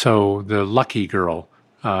so the lucky girl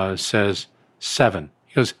says 7.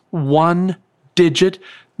 He goes, 1 digit?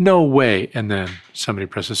 No way. And then somebody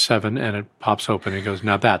presses 7 and it pops open and he goes,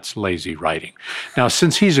 now that's lazy writing. Now,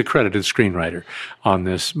 since he's a credited screenwriter on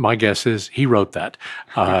this, my guess is he wrote that.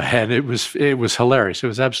 And it was hilarious. It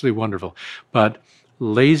was absolutely wonderful. But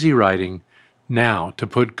lazy writing now, to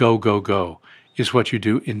put go, go, go, is what you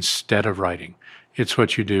do instead of writing. It's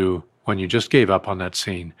what you do when you just gave up on that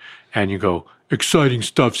scene and you go, exciting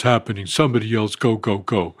stuff's happening. Somebody yells, go, go,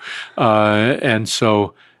 go. And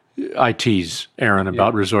so I tease Aaron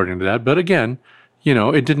about resorting to that. But again, you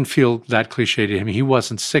know, it didn't feel that cliche to him. He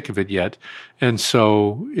wasn't sick of it yet. And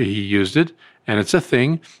so he used it. And it's a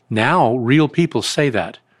thing. Now, real people say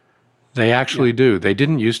that. They actually do. They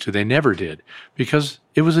didn't used to. They never did. Because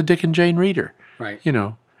it was a Dick and Jane reader. Right. You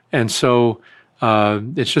know. And so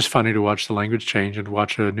it's just funny to watch the language change and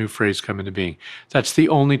watch a new phrase come into being. That's the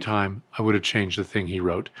only time I would have changed the thing he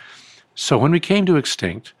wrote. So when we came to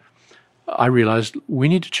Extinct, I realized we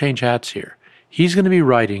need to change hats here. He's going to be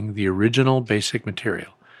writing the original basic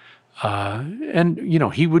material. And, you know,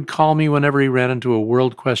 he would call me whenever he ran into a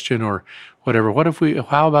world question or whatever.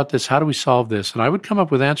 How about this? How do we solve this? And I would come up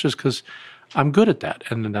with answers because I'm good at that.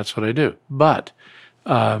 And that's what I do. But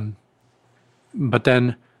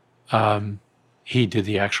then he did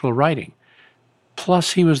the actual writing.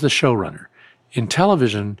 Plus, he was the showrunner. In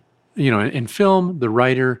television, you know, in film, the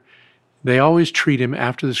writer, they always treat him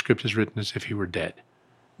after the script is written as if he were dead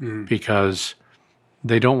because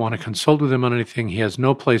they don't want to consult with him on anything. He has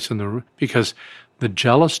no place because the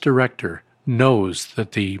jealous director knows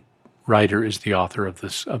that the writer is the author of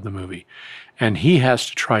the movie. And he has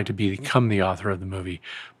to try to become the author of the movie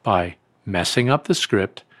by messing up the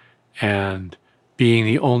script and being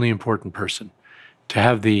the only important person. To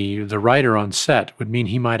have the writer on set would mean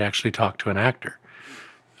he might actually talk to an actor.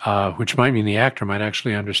 Which might mean the actor might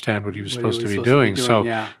actually understand what he was supposed to be doing. So,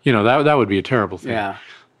 you know, that would be a terrible thing. Yeah.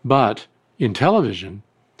 But in television,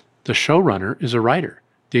 the showrunner is a writer.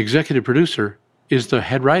 The executive producer is the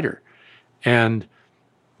head writer. And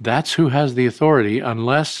that's who has the authority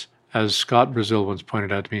unless, as Scott Brazil once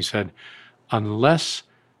pointed out to me, he said, unless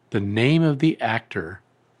the name of the actor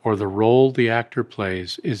or the role the actor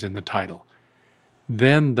plays is in the title,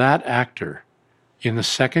 then that actor, in the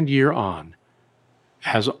second year on,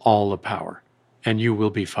 has all the power, and you will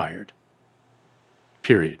be fired.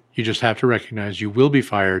 Period. You just have to recognize you will be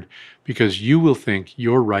fired because you will think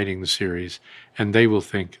you're writing the series, and they will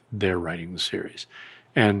think they're writing the series.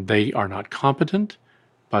 And they are not competent,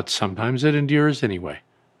 but sometimes it endures anyway.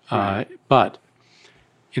 Right. But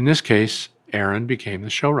in this case, Aaron became the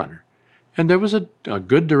showrunner. And there was a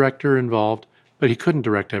good director involved, but he couldn't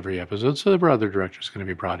direct every episode, so there were other directors going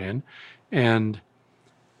to be brought in. And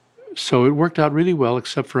so it worked out really well,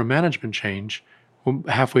 except for a management change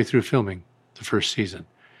halfway through filming the first season.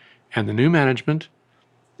 And the new management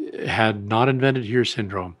had not invented Here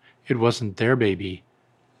syndrome. It wasn't their baby.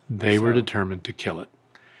 They were determined to kill it.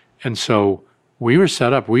 And so we were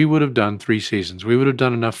set up. We would have done 3 seasons. We would have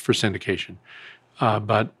done enough for syndication.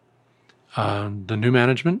 But The new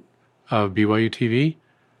management of BYU TV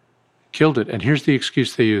killed it. And here's the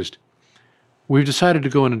excuse they used. We've decided to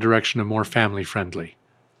go in a direction of more family-friendly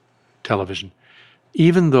television.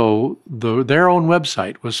 Even though their own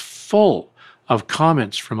website was full of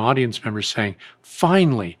comments from audience members saying,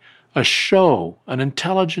 finally, a show, an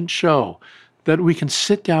intelligent show that we can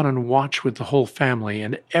sit down and watch with the whole family,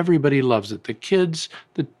 and everybody loves it. The kids,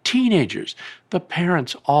 the teenagers, the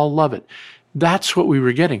parents all love it. That's what we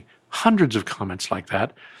were getting. Hundreds of comments like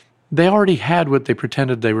that. They already had what they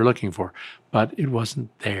pretended they were looking for, but it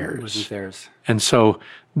wasn't theirs. It wasn't theirs. And so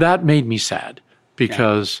that made me sad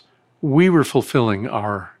because we were fulfilling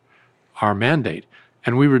our mandate,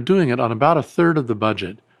 and we were doing it on about a third of the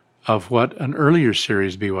budget of what an earlier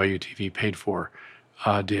series BYU TV paid for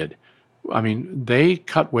did. I mean, they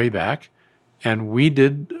cut way back, and we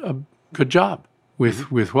did a good job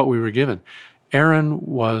with what we were given. Aaron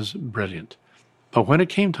was brilliant. But when it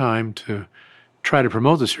came time to try to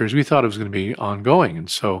promote the series, we thought it was going to be ongoing. And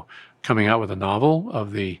so coming out with a novel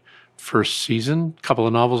of the first season, a couple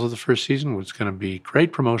of novels of the first season was going to be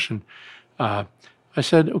great promotion. I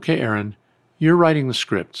said, okay, Aaron, you're writing the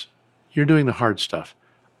scripts. You're doing the hard stuff.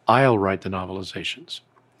 I'll write the novelizations.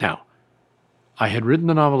 Now, I had written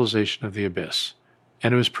the novelization of The Abyss,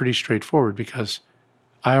 and it was pretty straightforward because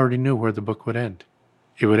I already knew where the book would end.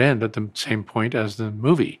 It would end at the same point as the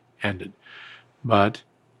movie ended. But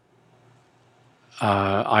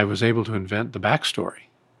I was able to invent the backstory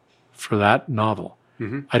for that novel.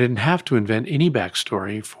 I didn't have to invent any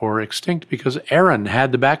backstory for Extinct because Aaron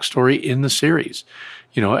had the backstory in the series.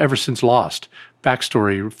 You know, ever since Lost,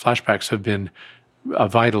 backstory flashbacks have been a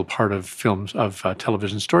vital part of films, of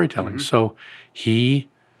television storytelling. So he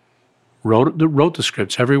wrote the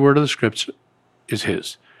scripts. Every word of the scripts is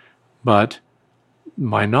his. But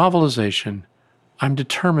my novelization, I'm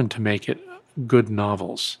determined to make it good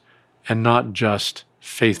novels and not just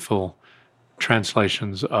faithful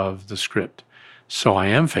translations of the script. So I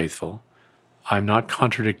am faithful. I'm not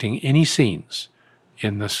contradicting any scenes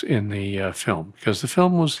in the film because the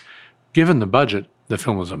film was, given the budget, the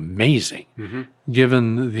film was amazing.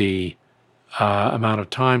 Given the amount of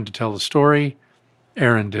time to tell the story,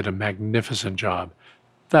 Aaron did a magnificent job.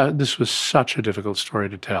 This was such a difficult story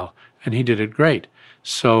to tell, and he did it great.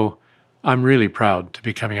 So I'm really proud to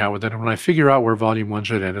be coming out with it. And when I figure out where Volume 1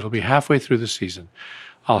 should end, it'll be halfway through the season.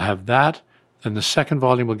 I'll have that. Then the second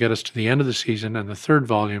volume will get us to the end of the season, and the third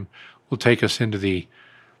volume will take us into the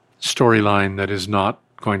storyline that is not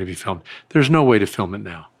going to be filmed. There's no way to film it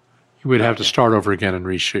now. We'd have to start over again and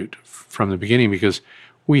reshoot from the beginning because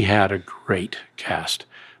we had a great cast,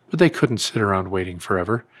 but they couldn't sit around waiting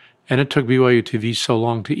forever. And it took BYU TV so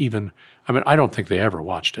long to even, I don't think they ever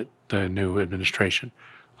watched it, the new administration.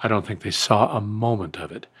 I don't think they saw a moment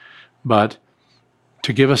of it. But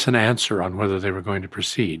to give us an answer on whether they were going to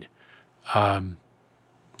proceed,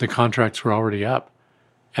 the contracts were already up.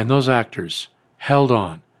 And those actors held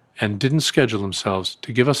on and didn't schedule themselves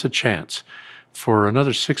to give us a chance for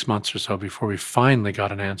another 6 months or so before we finally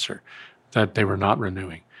got an answer that they were not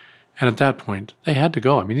renewing. And at that point, they had to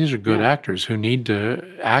go. These are good actors who need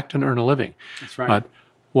to act and earn a living. That's right. But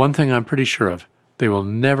one thing I'm pretty sure of, they will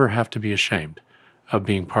never have to be ashamed of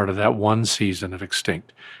being part of that one season of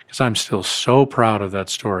Extinct, because I'm still so proud of that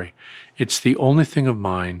story. It's the only thing of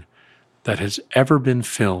mine that has ever been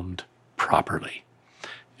filmed properly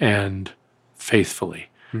and faithfully,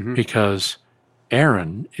 because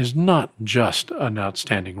Aaron is not just an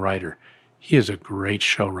outstanding writer. He is a great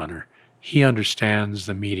showrunner. He understands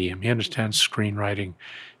the medium. He understands screenwriting.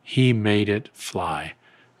 He made it fly.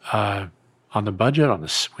 On the budget,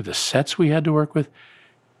 with the sets we had to work with,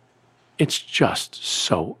 it's just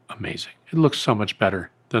so amazing. It looks so much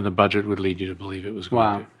better than the budget would lead you to believe it was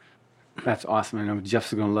going to. Wow. That's awesome. I know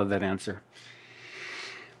Jeff's going to love that answer.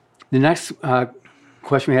 The next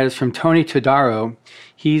question we had is from Tony Todaro.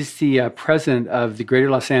 He's the president of the Greater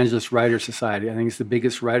Los Angeles Writers Society. I think it's the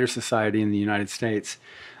biggest writer society in the United States.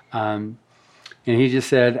 And he just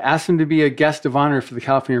said, asked him to be a guest of honor for the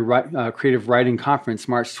California Creative Writing Conference,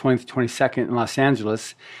 March 20th, 22nd in Los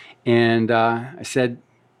Angeles. And I said,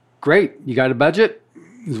 great, you got a budget?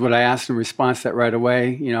 Is what I asked in response to that right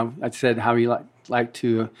away. I said how he liked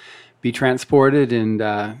to be transported and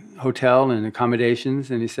hotel and accommodations.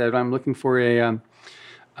 And he said, I'm looking for a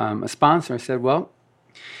sponsor. I said, well,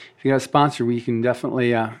 if you got a sponsor, we can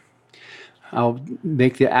definitely, I'll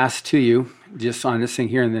make the ask to you just on this thing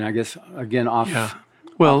here. And then I guess, again, off. Yeah.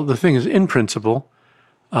 Well, the thing is, in principle,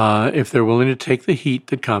 if they're willing to take the heat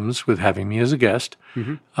that comes with having me as a guest,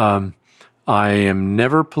 I am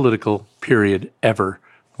never political, period, ever,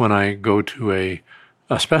 when I go to a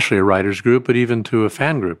especially a writer's group, but even to a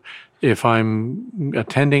fan group. If I'm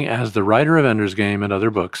attending as the writer of Ender's Game and other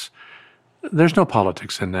books, there's no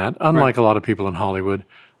politics in that. Unlike a lot of people in Hollywood,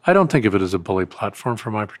 I don't think of it as a bully platform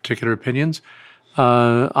for my particular opinions.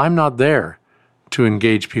 I'm not there to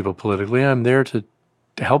engage people politically. I'm there to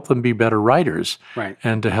help them be better writers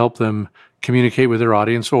and to help them communicate with their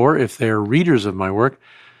audience, or if they're readers of my work,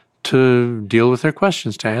 to deal with their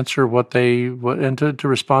questions, to answer and to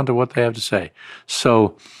respond to what they have to say.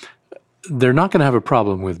 So they're not going to have a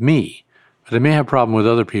problem with me, but they may have a problem with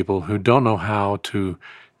other people who don't know how to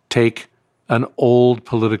take an old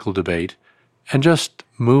political debate and just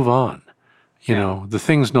move on. You know, the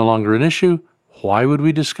thing's no longer an issue. Why would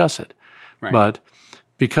we discuss it? But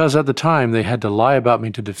because at the time they had to lie about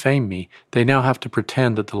me to defame me, they now have to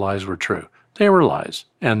pretend that the lies were true. They were lies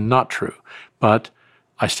and not true, but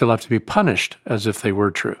I still have to be punished as if they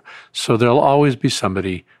were true. So there'll always be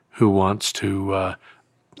somebody who wants to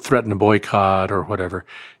threaten a boycott or whatever,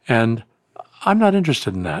 and I'm not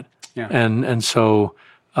interested in that. And so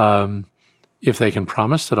if they can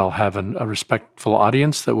promise that I'll have a respectful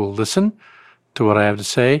audience that will listen to what I have to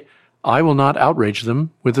say, I will not outrage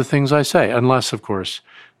them with the things I say, unless, of course,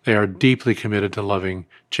 they are deeply committed to loving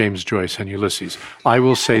James Joyce and Ulysses. I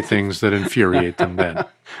will say things that infuriate them then.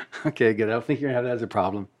 Okay, good. I don't think you're going to have that as a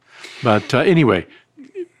problem. But anyway,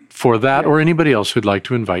 for that or anybody else who'd like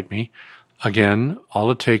to invite me, again, all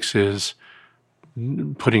it takes is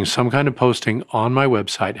putting some kind of posting on my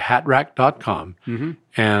website, hatrack.com,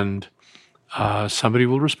 and somebody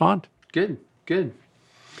will respond. Good.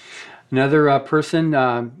 Another person,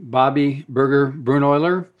 Bobby Berger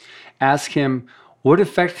Brunoiler, asked him, what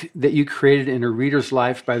effect that you created in a reader's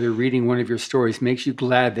life by their reading one of your stories makes you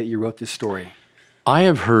glad that you wrote this story? I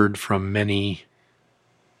have heard from many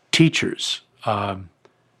teachers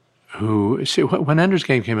who, see, when Ender's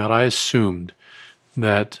Game came out, I assumed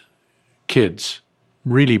that kids,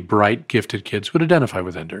 really bright, gifted kids, would identify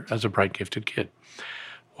with Ender as a bright, gifted kid.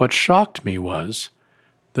 What shocked me was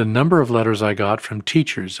the number of letters I got from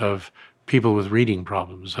teachers of people with reading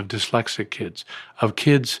problems, of dyslexic kids, of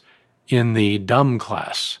kids in the dumb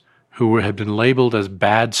class who had been labeled as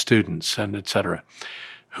bad students and et cetera,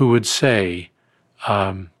 who would say,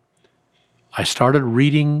 I started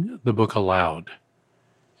reading the book aloud,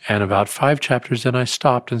 and about 5 chapters in I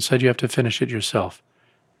stopped and said, you have to finish it yourself.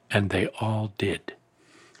 And they all did.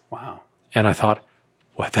 Wow. And I thought,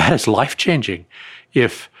 well, that is life-changing.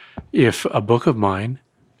 If a book of mine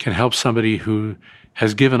can help somebody who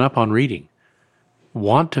has given up on reading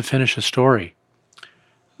want to finish a story,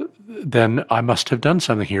 then I must have done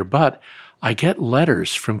something here. But I get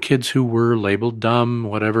letters from kids who were labeled dumb,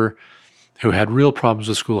 whatever, who had real problems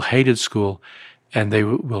with school, hated school, and they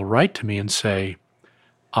will write to me and say,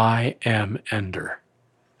 I am Ender.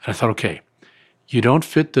 And I thought, okay, you don't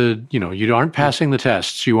fit you aren't passing the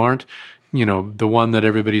tests. You aren't, the one that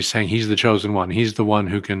everybody's saying he's the chosen one. He's the one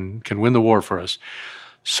who can win the war for us.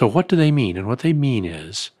 So what do they mean? And what they mean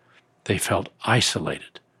is they felt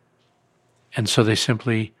isolated. And so they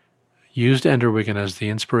simply used Ender Wiggin as the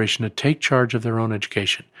inspiration to take charge of their own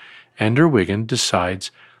education. Ender Wiggin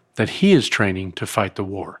decides that he is training to fight the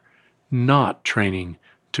war, not training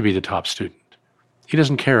to be the top student. He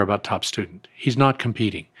doesn't care about top student. He's not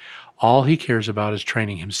competing. All he cares about is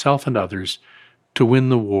training himself and others to win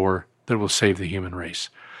the war that will save the human race.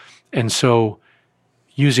 And so,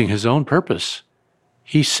 using his own purpose,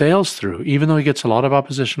 he sails through, even though he gets a lot of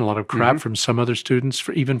opposition, a lot of crap from some other students,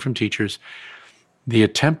 even from teachers. The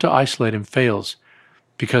attempt to isolate him fails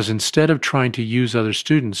because instead of trying to use other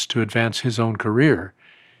students to advance his own career,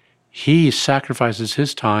 he sacrifices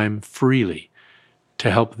his time freely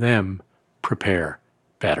to help them prepare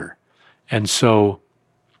better. And so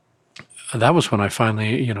that was when I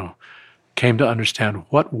finally, came to understand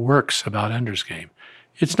what works about Ender's Game.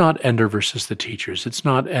 It's not Ender versus the teachers. It's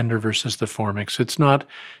not Ender versus the Formics. It's not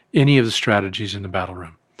any of the strategies in the battle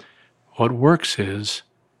room. What works is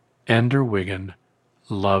Ender Wiggin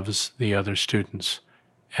loves the other students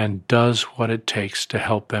and does what it takes to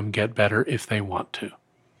help them get better if they want to.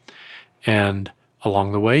 And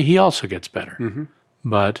along the way, he also gets better.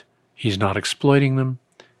 But he's not exploiting them.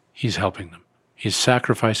 He's helping them. He's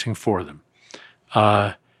sacrificing for them.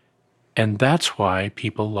 And that's why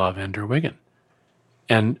people love Ender Wiggin.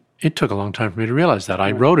 And it took a long time for me to realize that.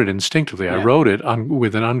 I wrote it instinctively. I wrote it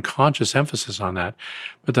with an unconscious emphasis on that.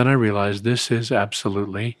 But then I realized this is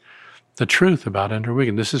absolutely the truth about Ender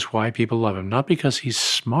Wiggin. This is why people love him. Not because he's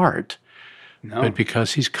smart, but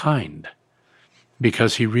because he's kind.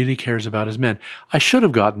 Because he really cares about his men. I should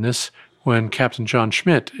have gotten this when Captain John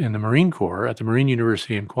Schmidt in the Marine Corps at the Marine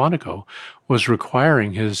University in Quantico was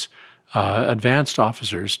requiring his advanced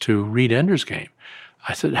officers to read Ender's Game.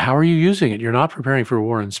 I said, how are you using it? You're not preparing for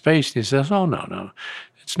war in space. And he says, oh, no.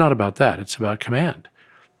 It's not about that. It's about command.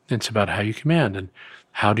 It's about how you command. And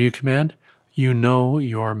how do you command? You know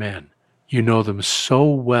your men. You know them so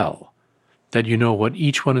well that you know what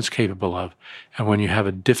each one is capable of. And when you have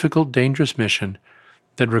a difficult, dangerous mission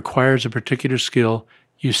that requires a particular skill,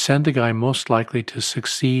 you send the guy most likely to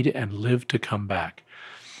succeed and live to come back,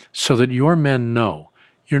 so that your men know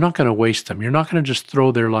you're not going to waste them. You're not going to just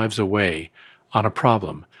throw their lives away on a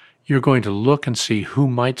problem. You're going to look and see who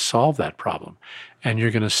might solve that problem. And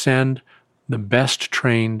you're going to send the best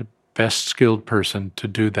trained, best skilled person to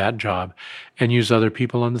do that job and use other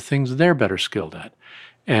people on the things they're better skilled at.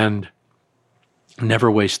 And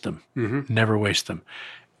never waste them. Never waste them.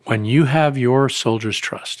 When you have your soldiers'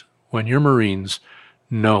 trust, when your Marines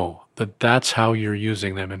know that that's how you're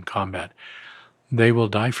using them in combat, they will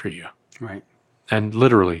die for you. Right. And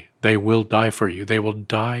literally, they will die for you. They will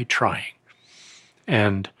die trying.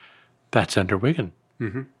 And that's Ender Wiggin.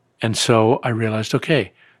 And so I realized,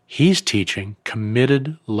 okay, he's teaching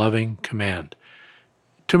committed, loving command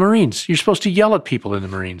to Marines. You're supposed to yell at people in the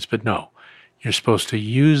Marines, but no. You're supposed to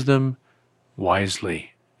use them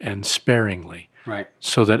wisely and sparingly, Right.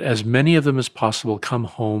 so that as many of them as possible come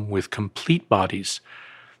home with complete bodies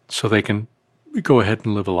so they can go ahead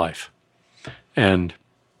and live a life. And,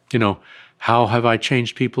 how have I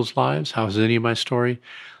changed people's lives? How is any of my story?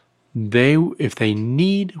 If they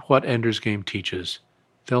need what Ender's Game teaches,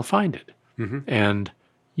 they'll find it and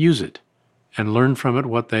use it and learn from it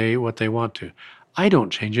what they want to. I don't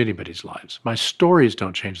change anybody's lives. My stories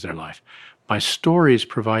don't change their life. My stories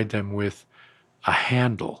provide them with a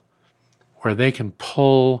handle where they can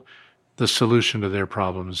pull the solution to their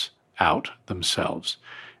problems out themselves.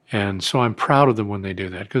 And so I'm proud of them when they do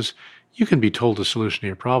that, because you can be told the solution to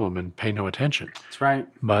your problem and pay no attention. That's right.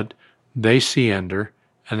 But they see Ender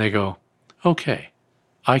and they go, okay,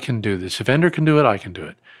 I can do this. If Ender can do it, I can do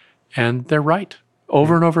it. And they're right.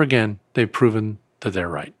 Over and over again, they've proven that they're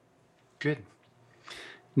right. Good.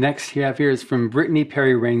 Next you have here is from Brittany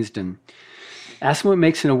Perry Rainsden. Ask what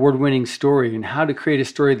makes an award-winning story and how to create a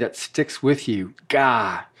story that sticks with you.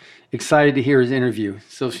 Gah! Excited to hear his interview.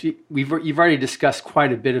 So you've already discussed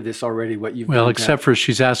quite a bit of this already. Well, except for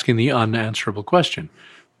she's asking the unanswerable question.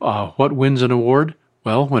 What wins an award?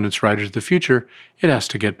 Well, when it's Writers of the Future, it has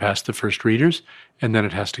to get past the first readers, and then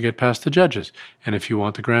it has to get past the judges. And if you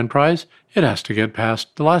want the grand prize, it has to get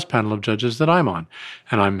past the last panel of judges that I'm on.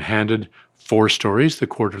 And I'm handed 4 stories, the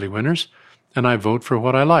quarterly winners, and I vote for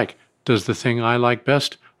what I like. Does the thing I like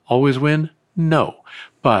best always win? No.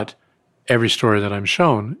 But every story that I'm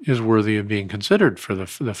shown is worthy of being considered for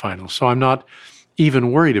the final. So I'm not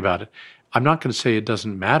even worried about it. I'm not going to say it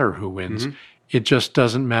doesn't matter who wins. It just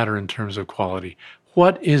doesn't matter in terms of quality.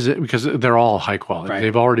 What is it? Because they're all high quality. Right.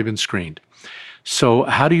 They've already been screened. So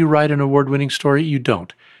how do you write an award-winning story? You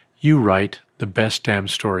don't. You write the best damn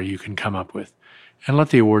story you can come up with and let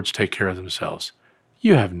the awards take care of themselves.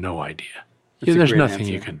 You have no idea. There's nothing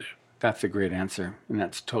you can do. That's a great answer, and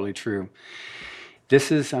that's totally true.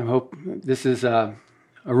 This is a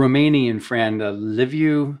Romanian friend,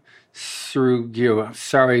 Liviu Surughiu.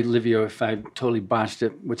 Sorry, Liviu, if I totally botched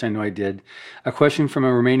it, which I know I did. A question from a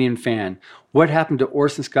Romanian fan. What happened to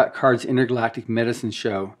Orson Scott Card's Intergalactic Medicine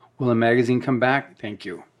Show? Will the magazine come back? Thank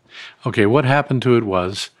you. Okay, what happened to it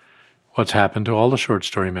was what's happened to all the short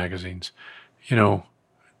story magazines.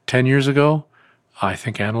 10 years ago, I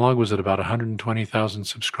think Analog was at about 120,000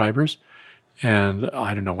 subscribers. And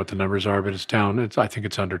I don't know what the numbers are, but it's down. I think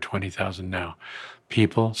it's under 20,000 now.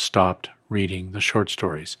 People stopped reading the short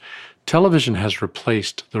stories. Television has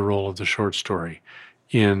replaced the role of the short story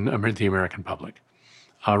in the American public.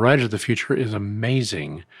 Writers of the Future is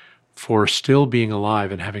amazing for still being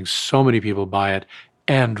alive and having so many people buy it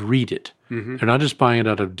and read it. They're not just buying it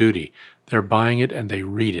out of duty. They're buying it and they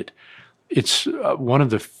read it. It's one of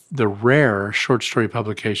the rare short story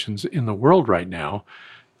publications in the world right now,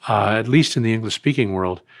 at least in the English-speaking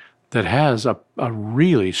world, that has a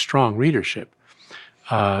really strong readership.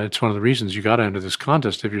 It's one of the reasons you got to enter this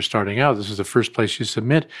contest if you're starting out. This is the first place you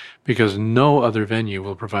submit because no other venue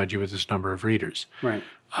will provide you with this number of readers. Right.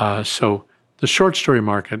 So the short story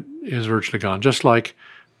market is virtually gone, just like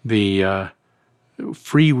the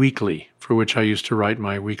free weekly, for which I used to write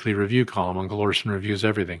my weekly review column. Uncle Orson Reviews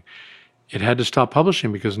Everything. It had to stop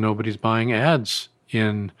publishing because nobody's buying ads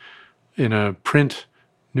in a print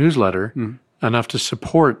newsletter enough to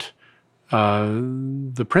support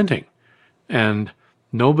the printing. And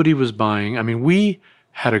nobody was buying. I mean, we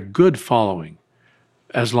had a good following.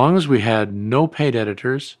 As long as we had no paid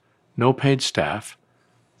editors, no paid staff,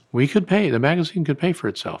 we could pay. The magazine could pay for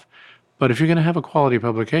itself. But if you're going to have a quality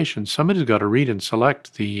publication, somebody's got to read and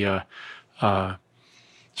select the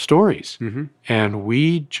stories. And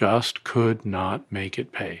we just could not make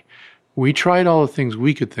it pay. We tried all the things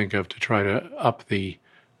we could think of to try to up the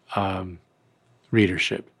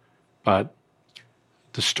readership. But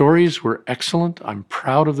the stories were excellent. I'm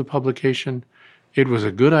proud of the publication. It was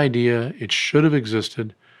a good idea. It should have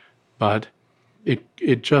existed, but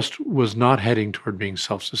it just was not heading toward being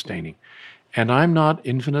self-sustaining. And I'm not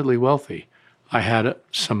infinitely wealthy. I had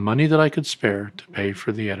some money that I could spare to pay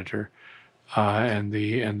for the editor and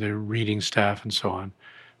the reading staff and so on.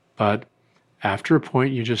 But after a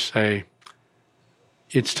point, you just say,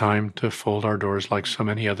 it's time to fold our doors like so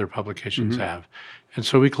many other publications have. And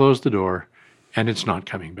so we closed the door, and it's not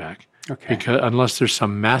coming back. Okay. Because unless there's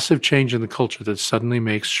some massive change in the culture that suddenly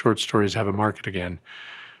makes short stories have a market again,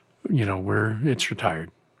 it's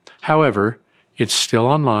retired. However, it's still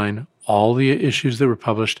online. All the issues that were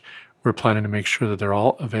published, we're planning to make sure that they're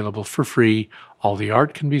all available for free. All the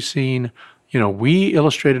art can be seen. We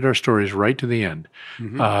illustrated our stories right to the end.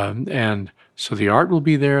 And so the art will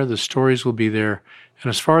be there, the stories will be there. And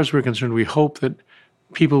as far as we're concerned, we hope that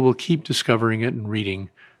people will keep discovering it and reading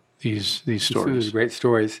these stories. These great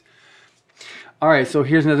stories. All right, so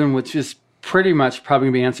here's another one which is pretty much probably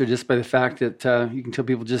going to be answered just by the fact that you can tell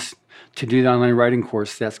people just to do the online writing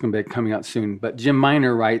course. That's going to be coming out soon. But Jim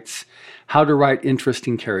Miner writes, How to Write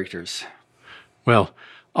Interesting Characters. Well,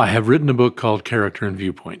 I have written a book called Character and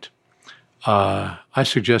Viewpoint. I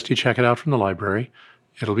suggest you check it out from the library.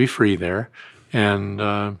 It'll be free there. And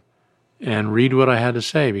read what I had to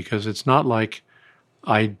say, because it's not like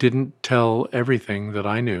I didn't tell everything that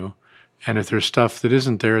I knew. And if there's stuff that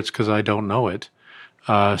isn't there, it's because I don't know it.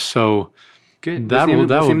 So good. That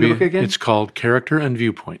will be, again? It's called Character and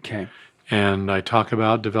Viewpoint. Okay. And I talk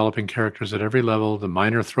about developing characters at every level, the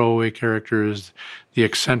minor throwaway characters, the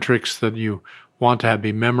eccentrics that you want to have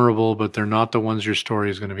be memorable, but they're not the ones your story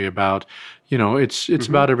is going to be about. It's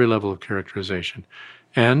about every level of characterization.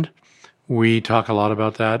 And we talk a lot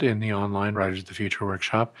about that in the online Writers of the Future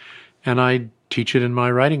workshop. And I teach it in my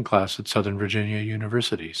writing class at Southern Virginia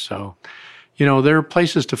University. So, there are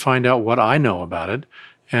places to find out what I know about it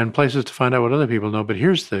and places to find out what other people know. But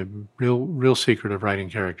here's the real secret of writing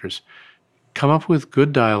characters. Come up with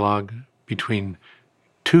good dialogue between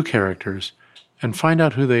two characters and find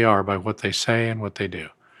out who they are by what they say and what they do.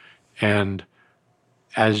 And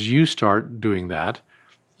as you start doing that,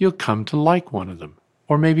 you'll come to like one of them,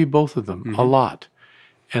 or maybe both of them, a lot.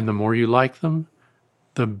 And the more you like them,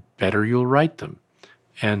 the better you'll write them.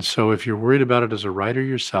 And so if you're worried about it as a writer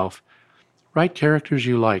yourself, write characters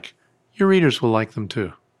you like. Your readers will like them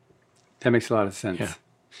too. That makes a lot of sense. Yeah.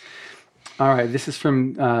 All right, this is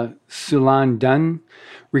from Sulan Dunn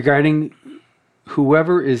regarding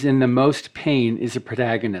whoever is in the most pain is a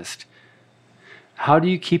protagonist. How do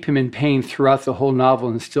you keep him in pain throughout the whole novel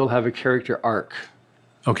and still have a character arc?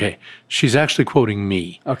 Okay, she's actually quoting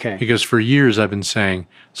me. Okay. Because for years I've been saying,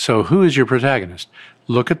 so who is your protagonist?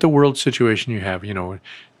 Look at the world situation you have.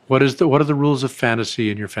 What are the rules of fantasy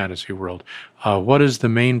in your fantasy world? What is the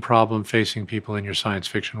main problem facing people in your science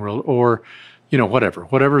fiction world? Or,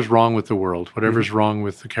 whatever's wrong with the world, whatever's wrong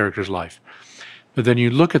with the character's life. But then you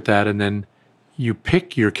look at that and then you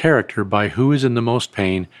pick your character by who is in the most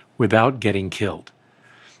pain without getting killed.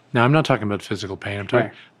 Now, I'm not talking about physical pain.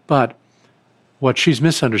 But what she's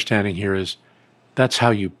misunderstanding here is that's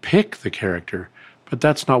how you pick the character, but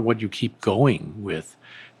that's not what you keep going with.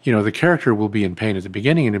 The character will be in pain at the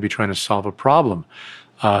beginning and he'll be trying to solve a problem.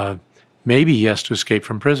 Maybe he has to escape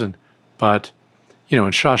from prison, but, in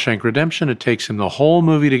Shawshank Redemption, it takes him the whole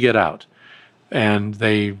movie to get out. And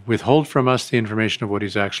they withhold from us the information of what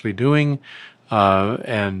he's actually doing.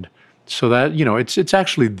 And so that, it's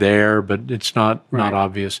actually there, but it's not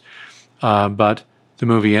obvious. But the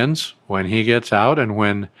movie ends when he gets out and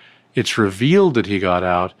when it's revealed that he got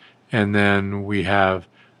out, and then we have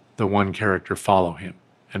the one character follow him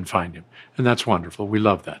and find him. And that's wonderful. We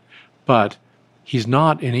love that. But he's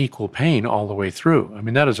not in equal pain all the way through. I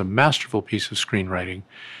mean, that is a masterful piece of screenwriting.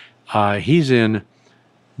 He's in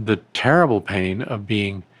the terrible pain of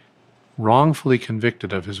being wrongfully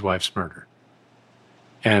convicted of his wife's murder.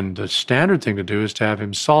 And the standard thing to do is to have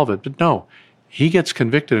him solve it. But no, he gets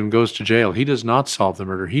convicted and goes to jail. He does not solve the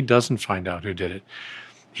murder. He doesn't find out who did it.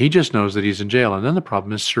 He just knows that he's in jail. And then the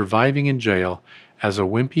problem is surviving in jail as a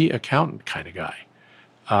wimpy accountant kind of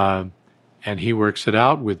guy. And he works it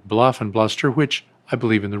out with bluff and bluster, which I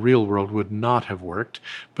believe in the real world would not have worked,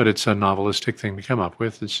 but it's a novelistic thing to come up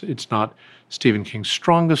with. It's not Stephen King's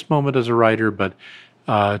strongest moment as a writer, but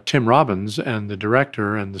Tim Robbins and the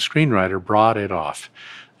director and the screenwriter brought it off,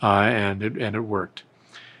 and it worked.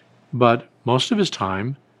 But most of his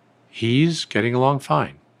time, he's getting along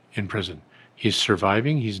fine in prison. He's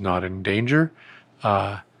surviving. He's not in danger.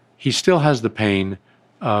 He still has the pain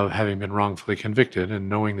of having been wrongfully convicted and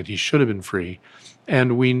knowing that he should have been free.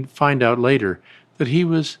 And we find out later that he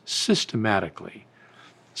was systematically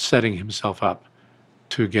setting himself up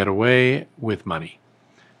to get away with money,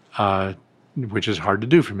 which is hard to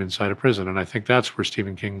do from inside a prison. And I think that's where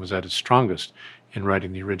Stephen King was at his strongest in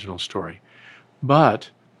writing the original story.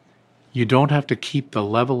 But you don't have to keep the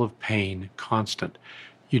level of pain constant.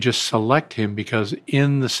 You just select him because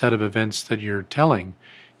in the set of events that you're telling,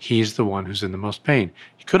 he's the one who's in the most pain.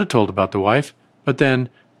 You could have told about the wife, but then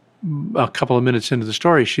a couple of minutes into the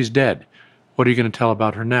story, she's dead. What are you going to tell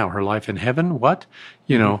about her now? Her life in heaven? What?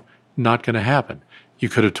 Not going to happen. You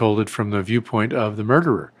could have told it from the viewpoint of the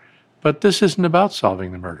murderer. But this isn't about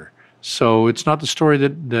solving the murder. So it's not the story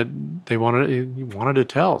that they wanted to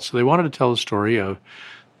tell. So they wanted to tell the story of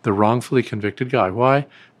the wrongfully convicted guy. Why?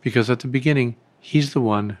 Because at the beginning, he's the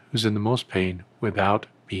one who's in the most pain without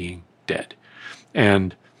being dead.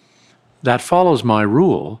 And that follows my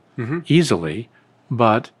rule easily,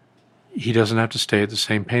 but he doesn't have to stay at the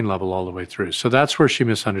same pain level all the way through. So that's where she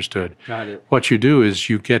misunderstood. Got it. What you do is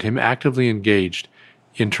you get him actively engaged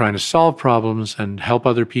in trying to solve problems and help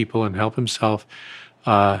other people and help himself.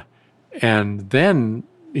 And then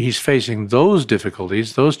he's facing those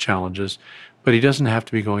difficulties, those challenges, but he doesn't have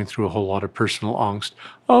to be going through a whole lot of personal angst.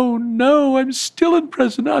 Oh no, I'm still in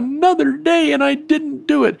prison another day and I didn't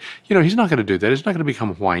do it. He's not going to do that. He's not going to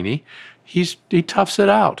become whiny. He toughs it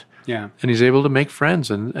out. Yeah. And he's able to make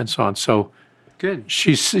friends and so on. So good.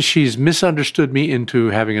 She's misunderstood me into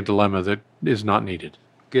having a dilemma that is not needed.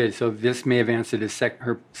 Good. So this may have answered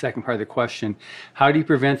her second part of the question. How do you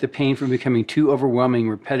prevent the pain from becoming too overwhelming,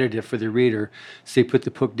 repetitive for the reader, so they put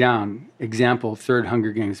the book down? Example, third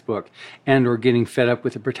Hunger Games book, and or getting fed up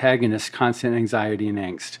with the protagonist's constant anxiety and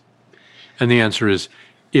angst. And the answer is,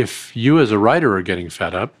 if you as a writer are getting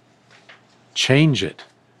fed up, change it.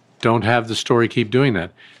 Don't have the story keep doing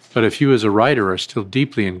that. But if you as a writer are still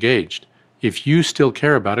deeply engaged, if you still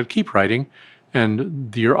care about it, keep writing.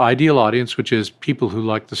 And your ideal audience, which is people who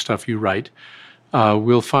like the stuff you write,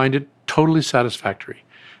 will find it totally satisfactory.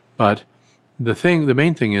 But the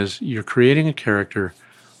main thing is you're creating a character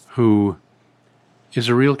who is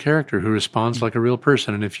a real character, who responds like a real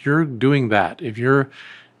person. And if you're doing that, if you're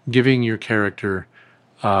giving your character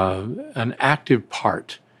an active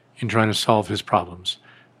part in trying to solve his problems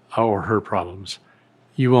or her problems,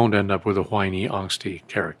 you won't end up with a whiny, angsty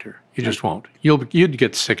character. You just won't. You'd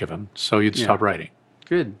get sick of him, so you'd stop writing.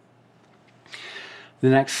 Good. The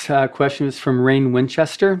next question is from Rain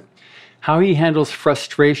Winchester. How he handles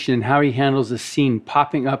frustration, how he handles a scene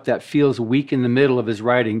popping up that feels weak in the middle of his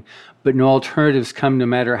writing, but no alternatives come no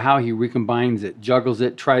matter how he recombines it, juggles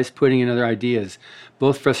it, tries putting in other ideas.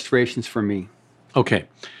 Both frustrations for me. Okay.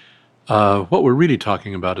 What we're really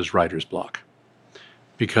talking about is writer's block,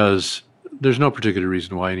 because there's no particular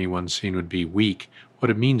reason why any one scene would be weak. What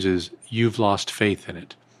it means is you've lost faith in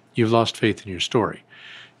it. You've lost faith in your story.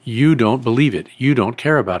 You don't believe it. You don't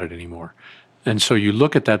care about it anymore. And so you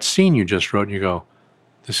look at that scene you just wrote and you go,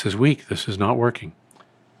 this is weak. This is not working.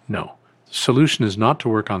 No. The solution is not to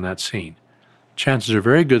work on that scene. Chances are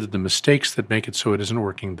very good that the mistakes that make it so it isn't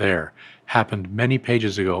working there happened many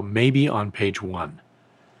pages ago, maybe on page 1.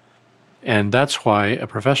 And that's why a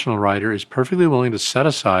professional writer is perfectly willing to set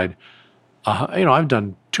aside I've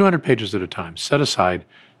done 200 pages at a time, set aside,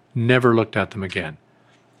 never looked at them again,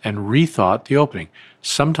 and rethought the opening.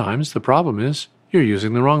 Sometimes the problem is you're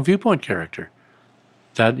using the wrong viewpoint character,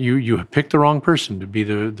 that you have picked the wrong person to be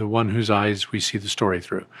the one whose eyes we see the story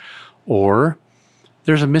through. Or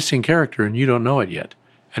there's a missing character and you don't know it yet.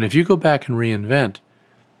 And if you go back and reinvent,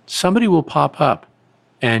 somebody will pop up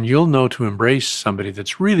and you'll know to embrace somebody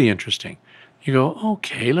that's really interesting. You go,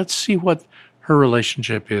 okay, let's see what her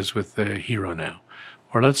relationship is with the hero now.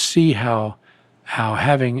 Or let's see how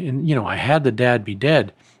having, I had the dad be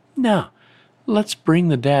dead. No, let's bring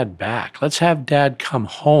the dad back. Let's have dad come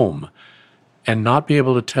home and not be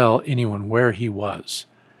able to tell anyone where he was.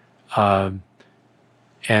 And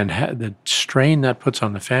the strain that puts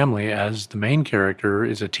on the family as the main character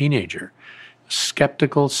is a teenager, a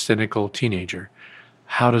skeptical, cynical teenager.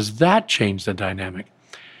 How does that change the dynamic?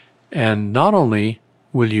 And not only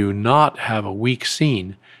will you not have a weak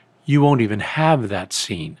scene, you won't even have that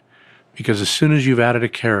scene. Because as soon as you've added a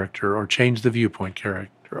character or changed the viewpoint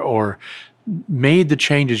character or made the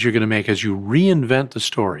changes you're going to make as you reinvent the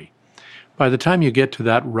story, by the time you get to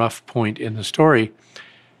that rough point in the story,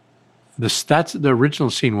 the original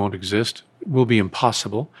scene won't exist, will be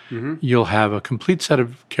impossible. Mm-hmm. You'll have a complete set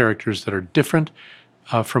of characters that are different.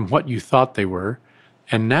 from what you thought they were.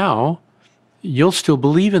 And now you'll still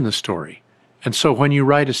believe in the story. And so when you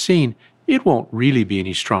write a scene, it won't really be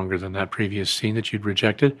any stronger than that previous scene that you'd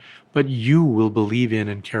rejected, but you will believe in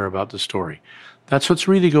and care about the story. That's what's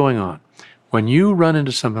really going on. When you run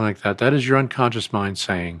into something like that, that is your unconscious mind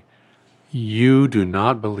saying, you do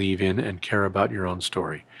not believe in and care about your own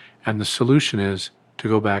story. And the solution is to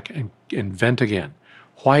go back and invent again.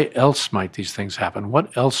 Why else might these things happen?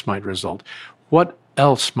 What else might result? What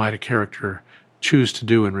else might a character choose to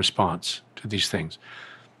do in response to these things?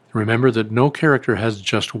 Remember that no character has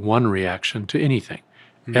just one reaction to anything.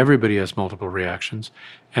 Mm-hmm. Everybody has multiple reactions,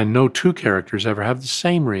 and no two characters ever have the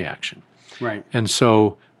same reaction. Right. And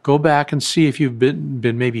so go back and see if you've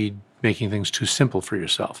been maybe making things too simple for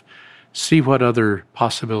yourself. See what other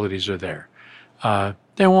possibilities are there.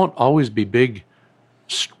 There won't always be big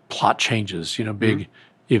plot changes, big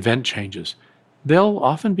event changes. They'll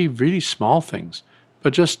often be really small things,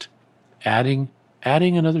 but just adding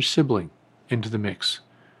another sibling into the mix.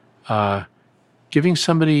 Giving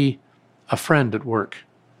somebody a friend at work,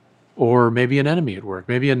 or maybe an enemy at work,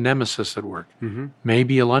 maybe a nemesis at work,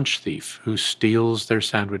 maybe a lunch thief who steals their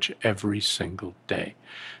sandwich every single day.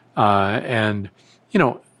 And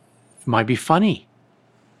it might be funny,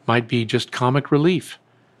 might be just comic relief.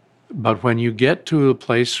 But when you get to a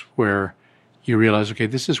place where you realize, okay,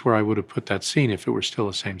 this is where I would have put that scene if it were still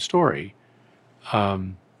the same story,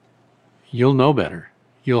 you'll know better.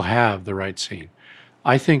 You'll have the right scene.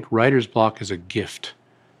 I think writer's block is a gift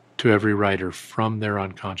to every writer from their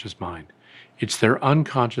unconscious mind. It's their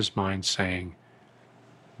unconscious mind saying,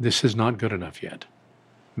 this is not good enough yet.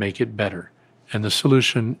 Make it better. And the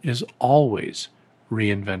solution is always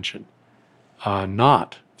reinvention,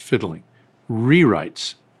 not fiddling.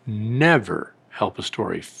 Rewrites never help a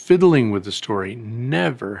story. Fiddling with the story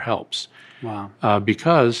never helps. Wow.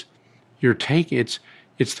 Because you're taking,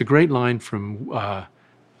 it's the great line from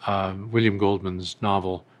William Goldman's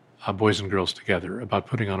novel, Boys and Girls Together, about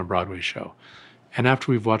putting on a Broadway show. And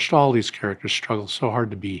after we've watched all these characters struggle so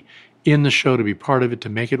hard to be in the show, to be part of it, to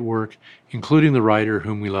make it work, including the writer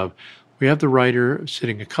whom we love, we have the writer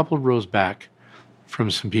sitting a couple of rows back from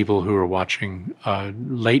some people who are watching a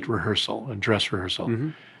late rehearsal, a dress rehearsal. Mm-hmm.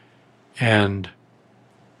 And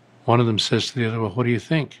one of them says to the other, well, what do you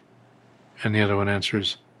think? And the other one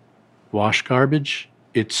answers, wash garbage,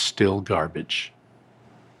 it's still garbage.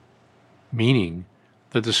 Meaning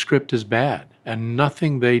that the script is bad and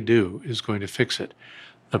nothing they do is going to fix it.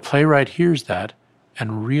 The playwright hears that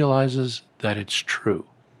and realizes that it's true.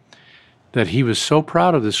 That he was so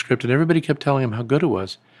proud of the script and everybody kept telling him how good it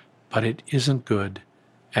was, but it isn't good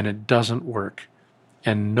and it doesn't work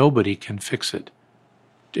and nobody can fix it.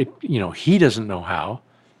 He doesn't know how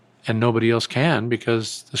and nobody else can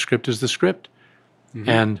because the script is the script. Mm-hmm.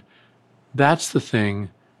 And that's the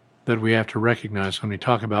thing that we have to recognize when we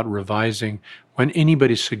talk about revising. When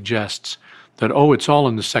anybody suggests that, it's all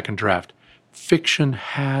in the second draft, fiction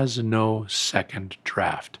has no second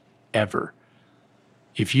draft, ever.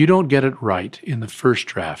 If you don't get it right in the first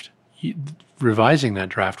draft, revising that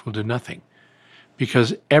draft will do nothing.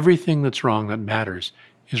 Because everything that's wrong that matters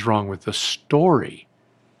is wrong with the story,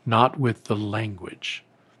 not with the language.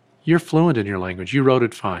 You're fluent in your language. You wrote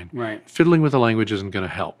it fine. Right. Fiddling with the language isn't going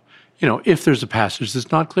to help. If there's a passage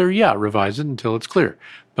that's not clear, revise it until it's clear.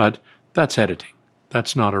 But that's editing.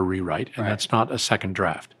 That's not a rewrite, and that's not a second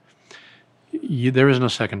draft. There is no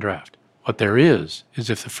second draft. What there is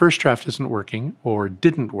if the first draft isn't working or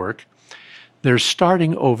didn't work, they're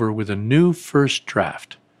starting over with a new first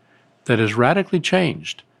draft that is radically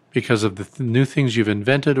changed because of the new things you've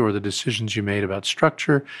invented or the decisions you made about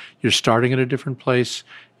structure. You're starting at a different place.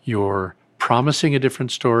 You're promising a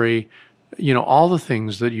different story. All the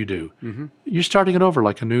things that you do. Mm-hmm. You're starting it over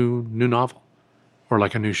like a new novel or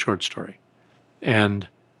like a new short story. And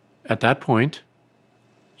at that point,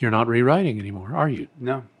 you're not rewriting anymore, are you?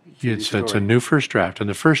 No. It's a new first draft. And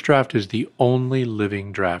the first draft is the only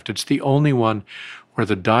living draft. It's the only one where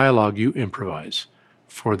the dialogue you improvise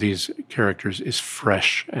for these characters is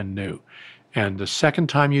fresh and new. And the second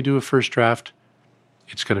time you do a first draft,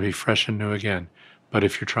 it's going to be fresh and new again. But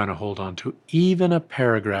if you're trying to hold on to even a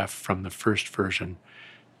paragraph from the first version,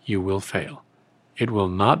 you will fail. It will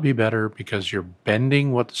not be better because you're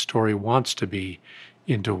bending what the story wants to be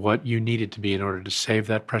into what you need it to be in order to save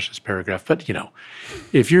that precious paragraph. But,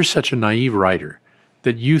 if you're such a naive writer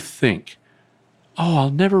that you think, I'll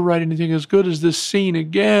never write anything as good as this scene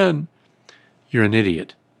again, you're an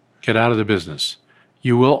idiot. Get out of the business.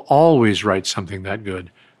 You will always write something that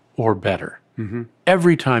good or better. Mm-hmm.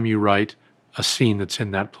 Every time you write a scene that's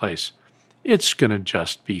in that place, it's going to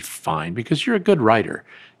just be fine because you're a good writer.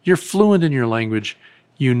 You're fluent in your language.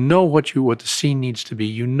 You know what the scene needs to be.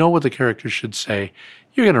 You know what the characters should say.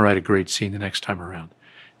 You're going to write a great scene the next time around.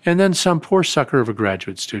 And then some poor sucker of a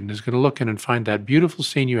graduate student is going to look in and find that beautiful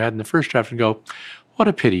scene you had in the first draft and go, what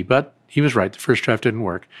a pity, but he was right. The first draft didn't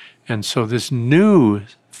work. And so this new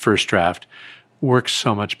first draft works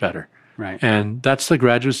so much better. Right. And that's the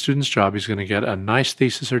graduate student's job. He's going to get a nice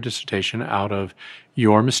thesis or dissertation out of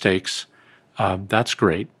your mistakes. That's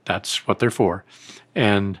great. That's what they're for.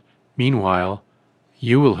 And meanwhile,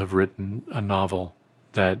 you will have written a novel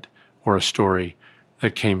or a story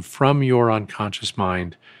that came from your unconscious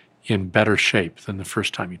mind in better shape than the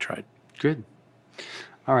first time you tried. Good.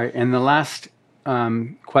 All right. And the last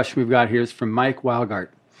question we've got here is from Mike Weilgart.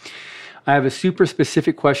 I have a super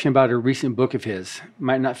specific question about a recent book of his.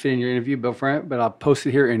 Might not fit in your interview, but I'll post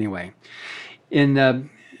it here anyway. In the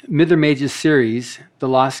Midler Mage's series, The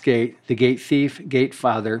Lost Gate, The Gate Thief, Gate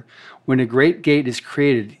Father, when a great gate is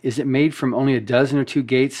created, is it made from only a dozen or two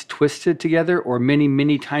gates twisted together, or many,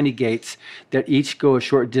 many tiny gates that each go a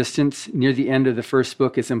short distance? Near the end of the first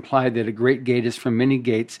book, it's implied that a great gate is from many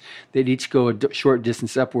gates that each go a short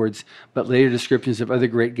distance upwards, but later descriptions of other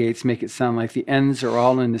great gates make it sound like the ends are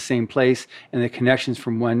all in the same place, and the connections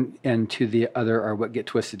from one end to the other are what get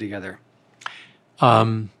twisted together.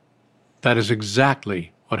 That is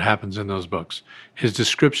exactly what happens in those books. His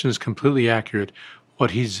description is completely accurate.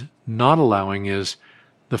 What he's not allowing is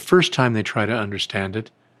the first time they try to understand it,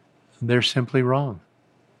 they're simply wrong.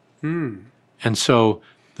 And so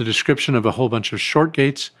the description of a whole bunch of short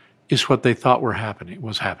gates is what they thought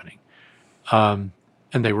was happening. And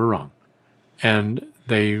they were wrong. And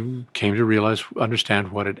they came to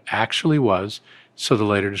understand what it actually was, so the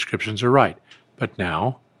later descriptions are right. But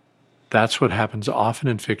now, that's what happens often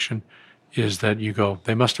in fiction, is that you go,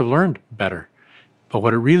 they must have learned better. But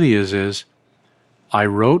what it really is I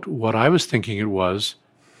wrote what I was thinking it was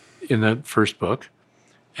in that first book,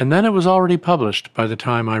 and then it was already published by the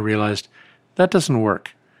time I realized that doesn't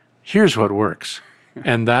work. Here's what works.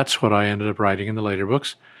 And that's what I ended up writing in the later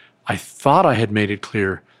books. I thought I had made it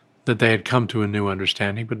clear that they had come to a new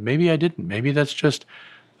understanding, but maybe I didn't. Maybe that's just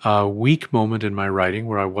a weak moment in my writing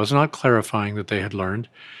where I was not clarifying that they had learned.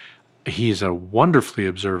 He's a wonderfully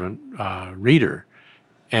observant reader,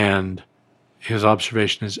 and his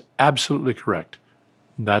observation is absolutely correct.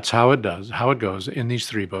 That's how it goes in these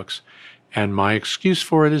three books. And my excuse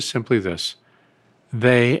for it is simply this.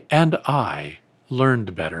 They and I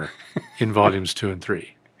learned better in volumes 2 and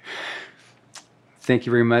 3. Thank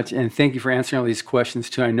you very much. And thank you for answering all these questions,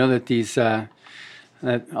 too. I know that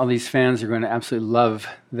that all these fans are going to absolutely love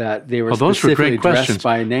that they were specifically addressed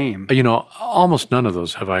by name. You know, almost none of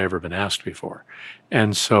those have I ever been asked before.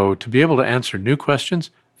 And so to be able to answer new questions,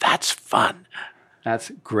 that's fun.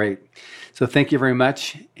 That's great. So thank you very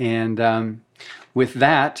much. And with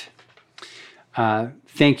that,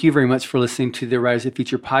 thank you very much for listening to the Writers of the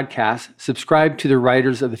Future podcast. Subscribe to the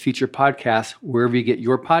Writers of the Future podcast wherever you get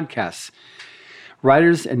your podcasts.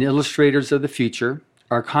 Writers and Illustrators of the Future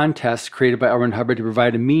are a contest created by L. Ron Hubbard to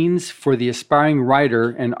provide a means for the aspiring writer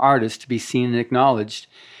and artist to be seen and acknowledged.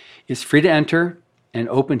 It's free to enter and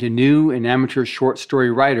open to new and amateur short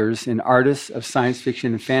story writers and artists of science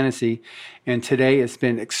fiction and fantasy. And today it's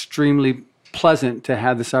been extremely pleasant to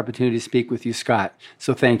have this opportunity to speak with you, Scott.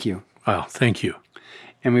 So thank you. Well, thank you.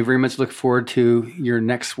 And we very much look forward to your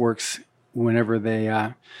next works whenever they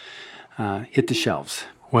hit the shelves.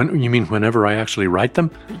 You mean whenever I actually write them?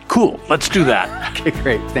 Cool, let's do that. Okay,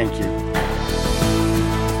 great. Thank you.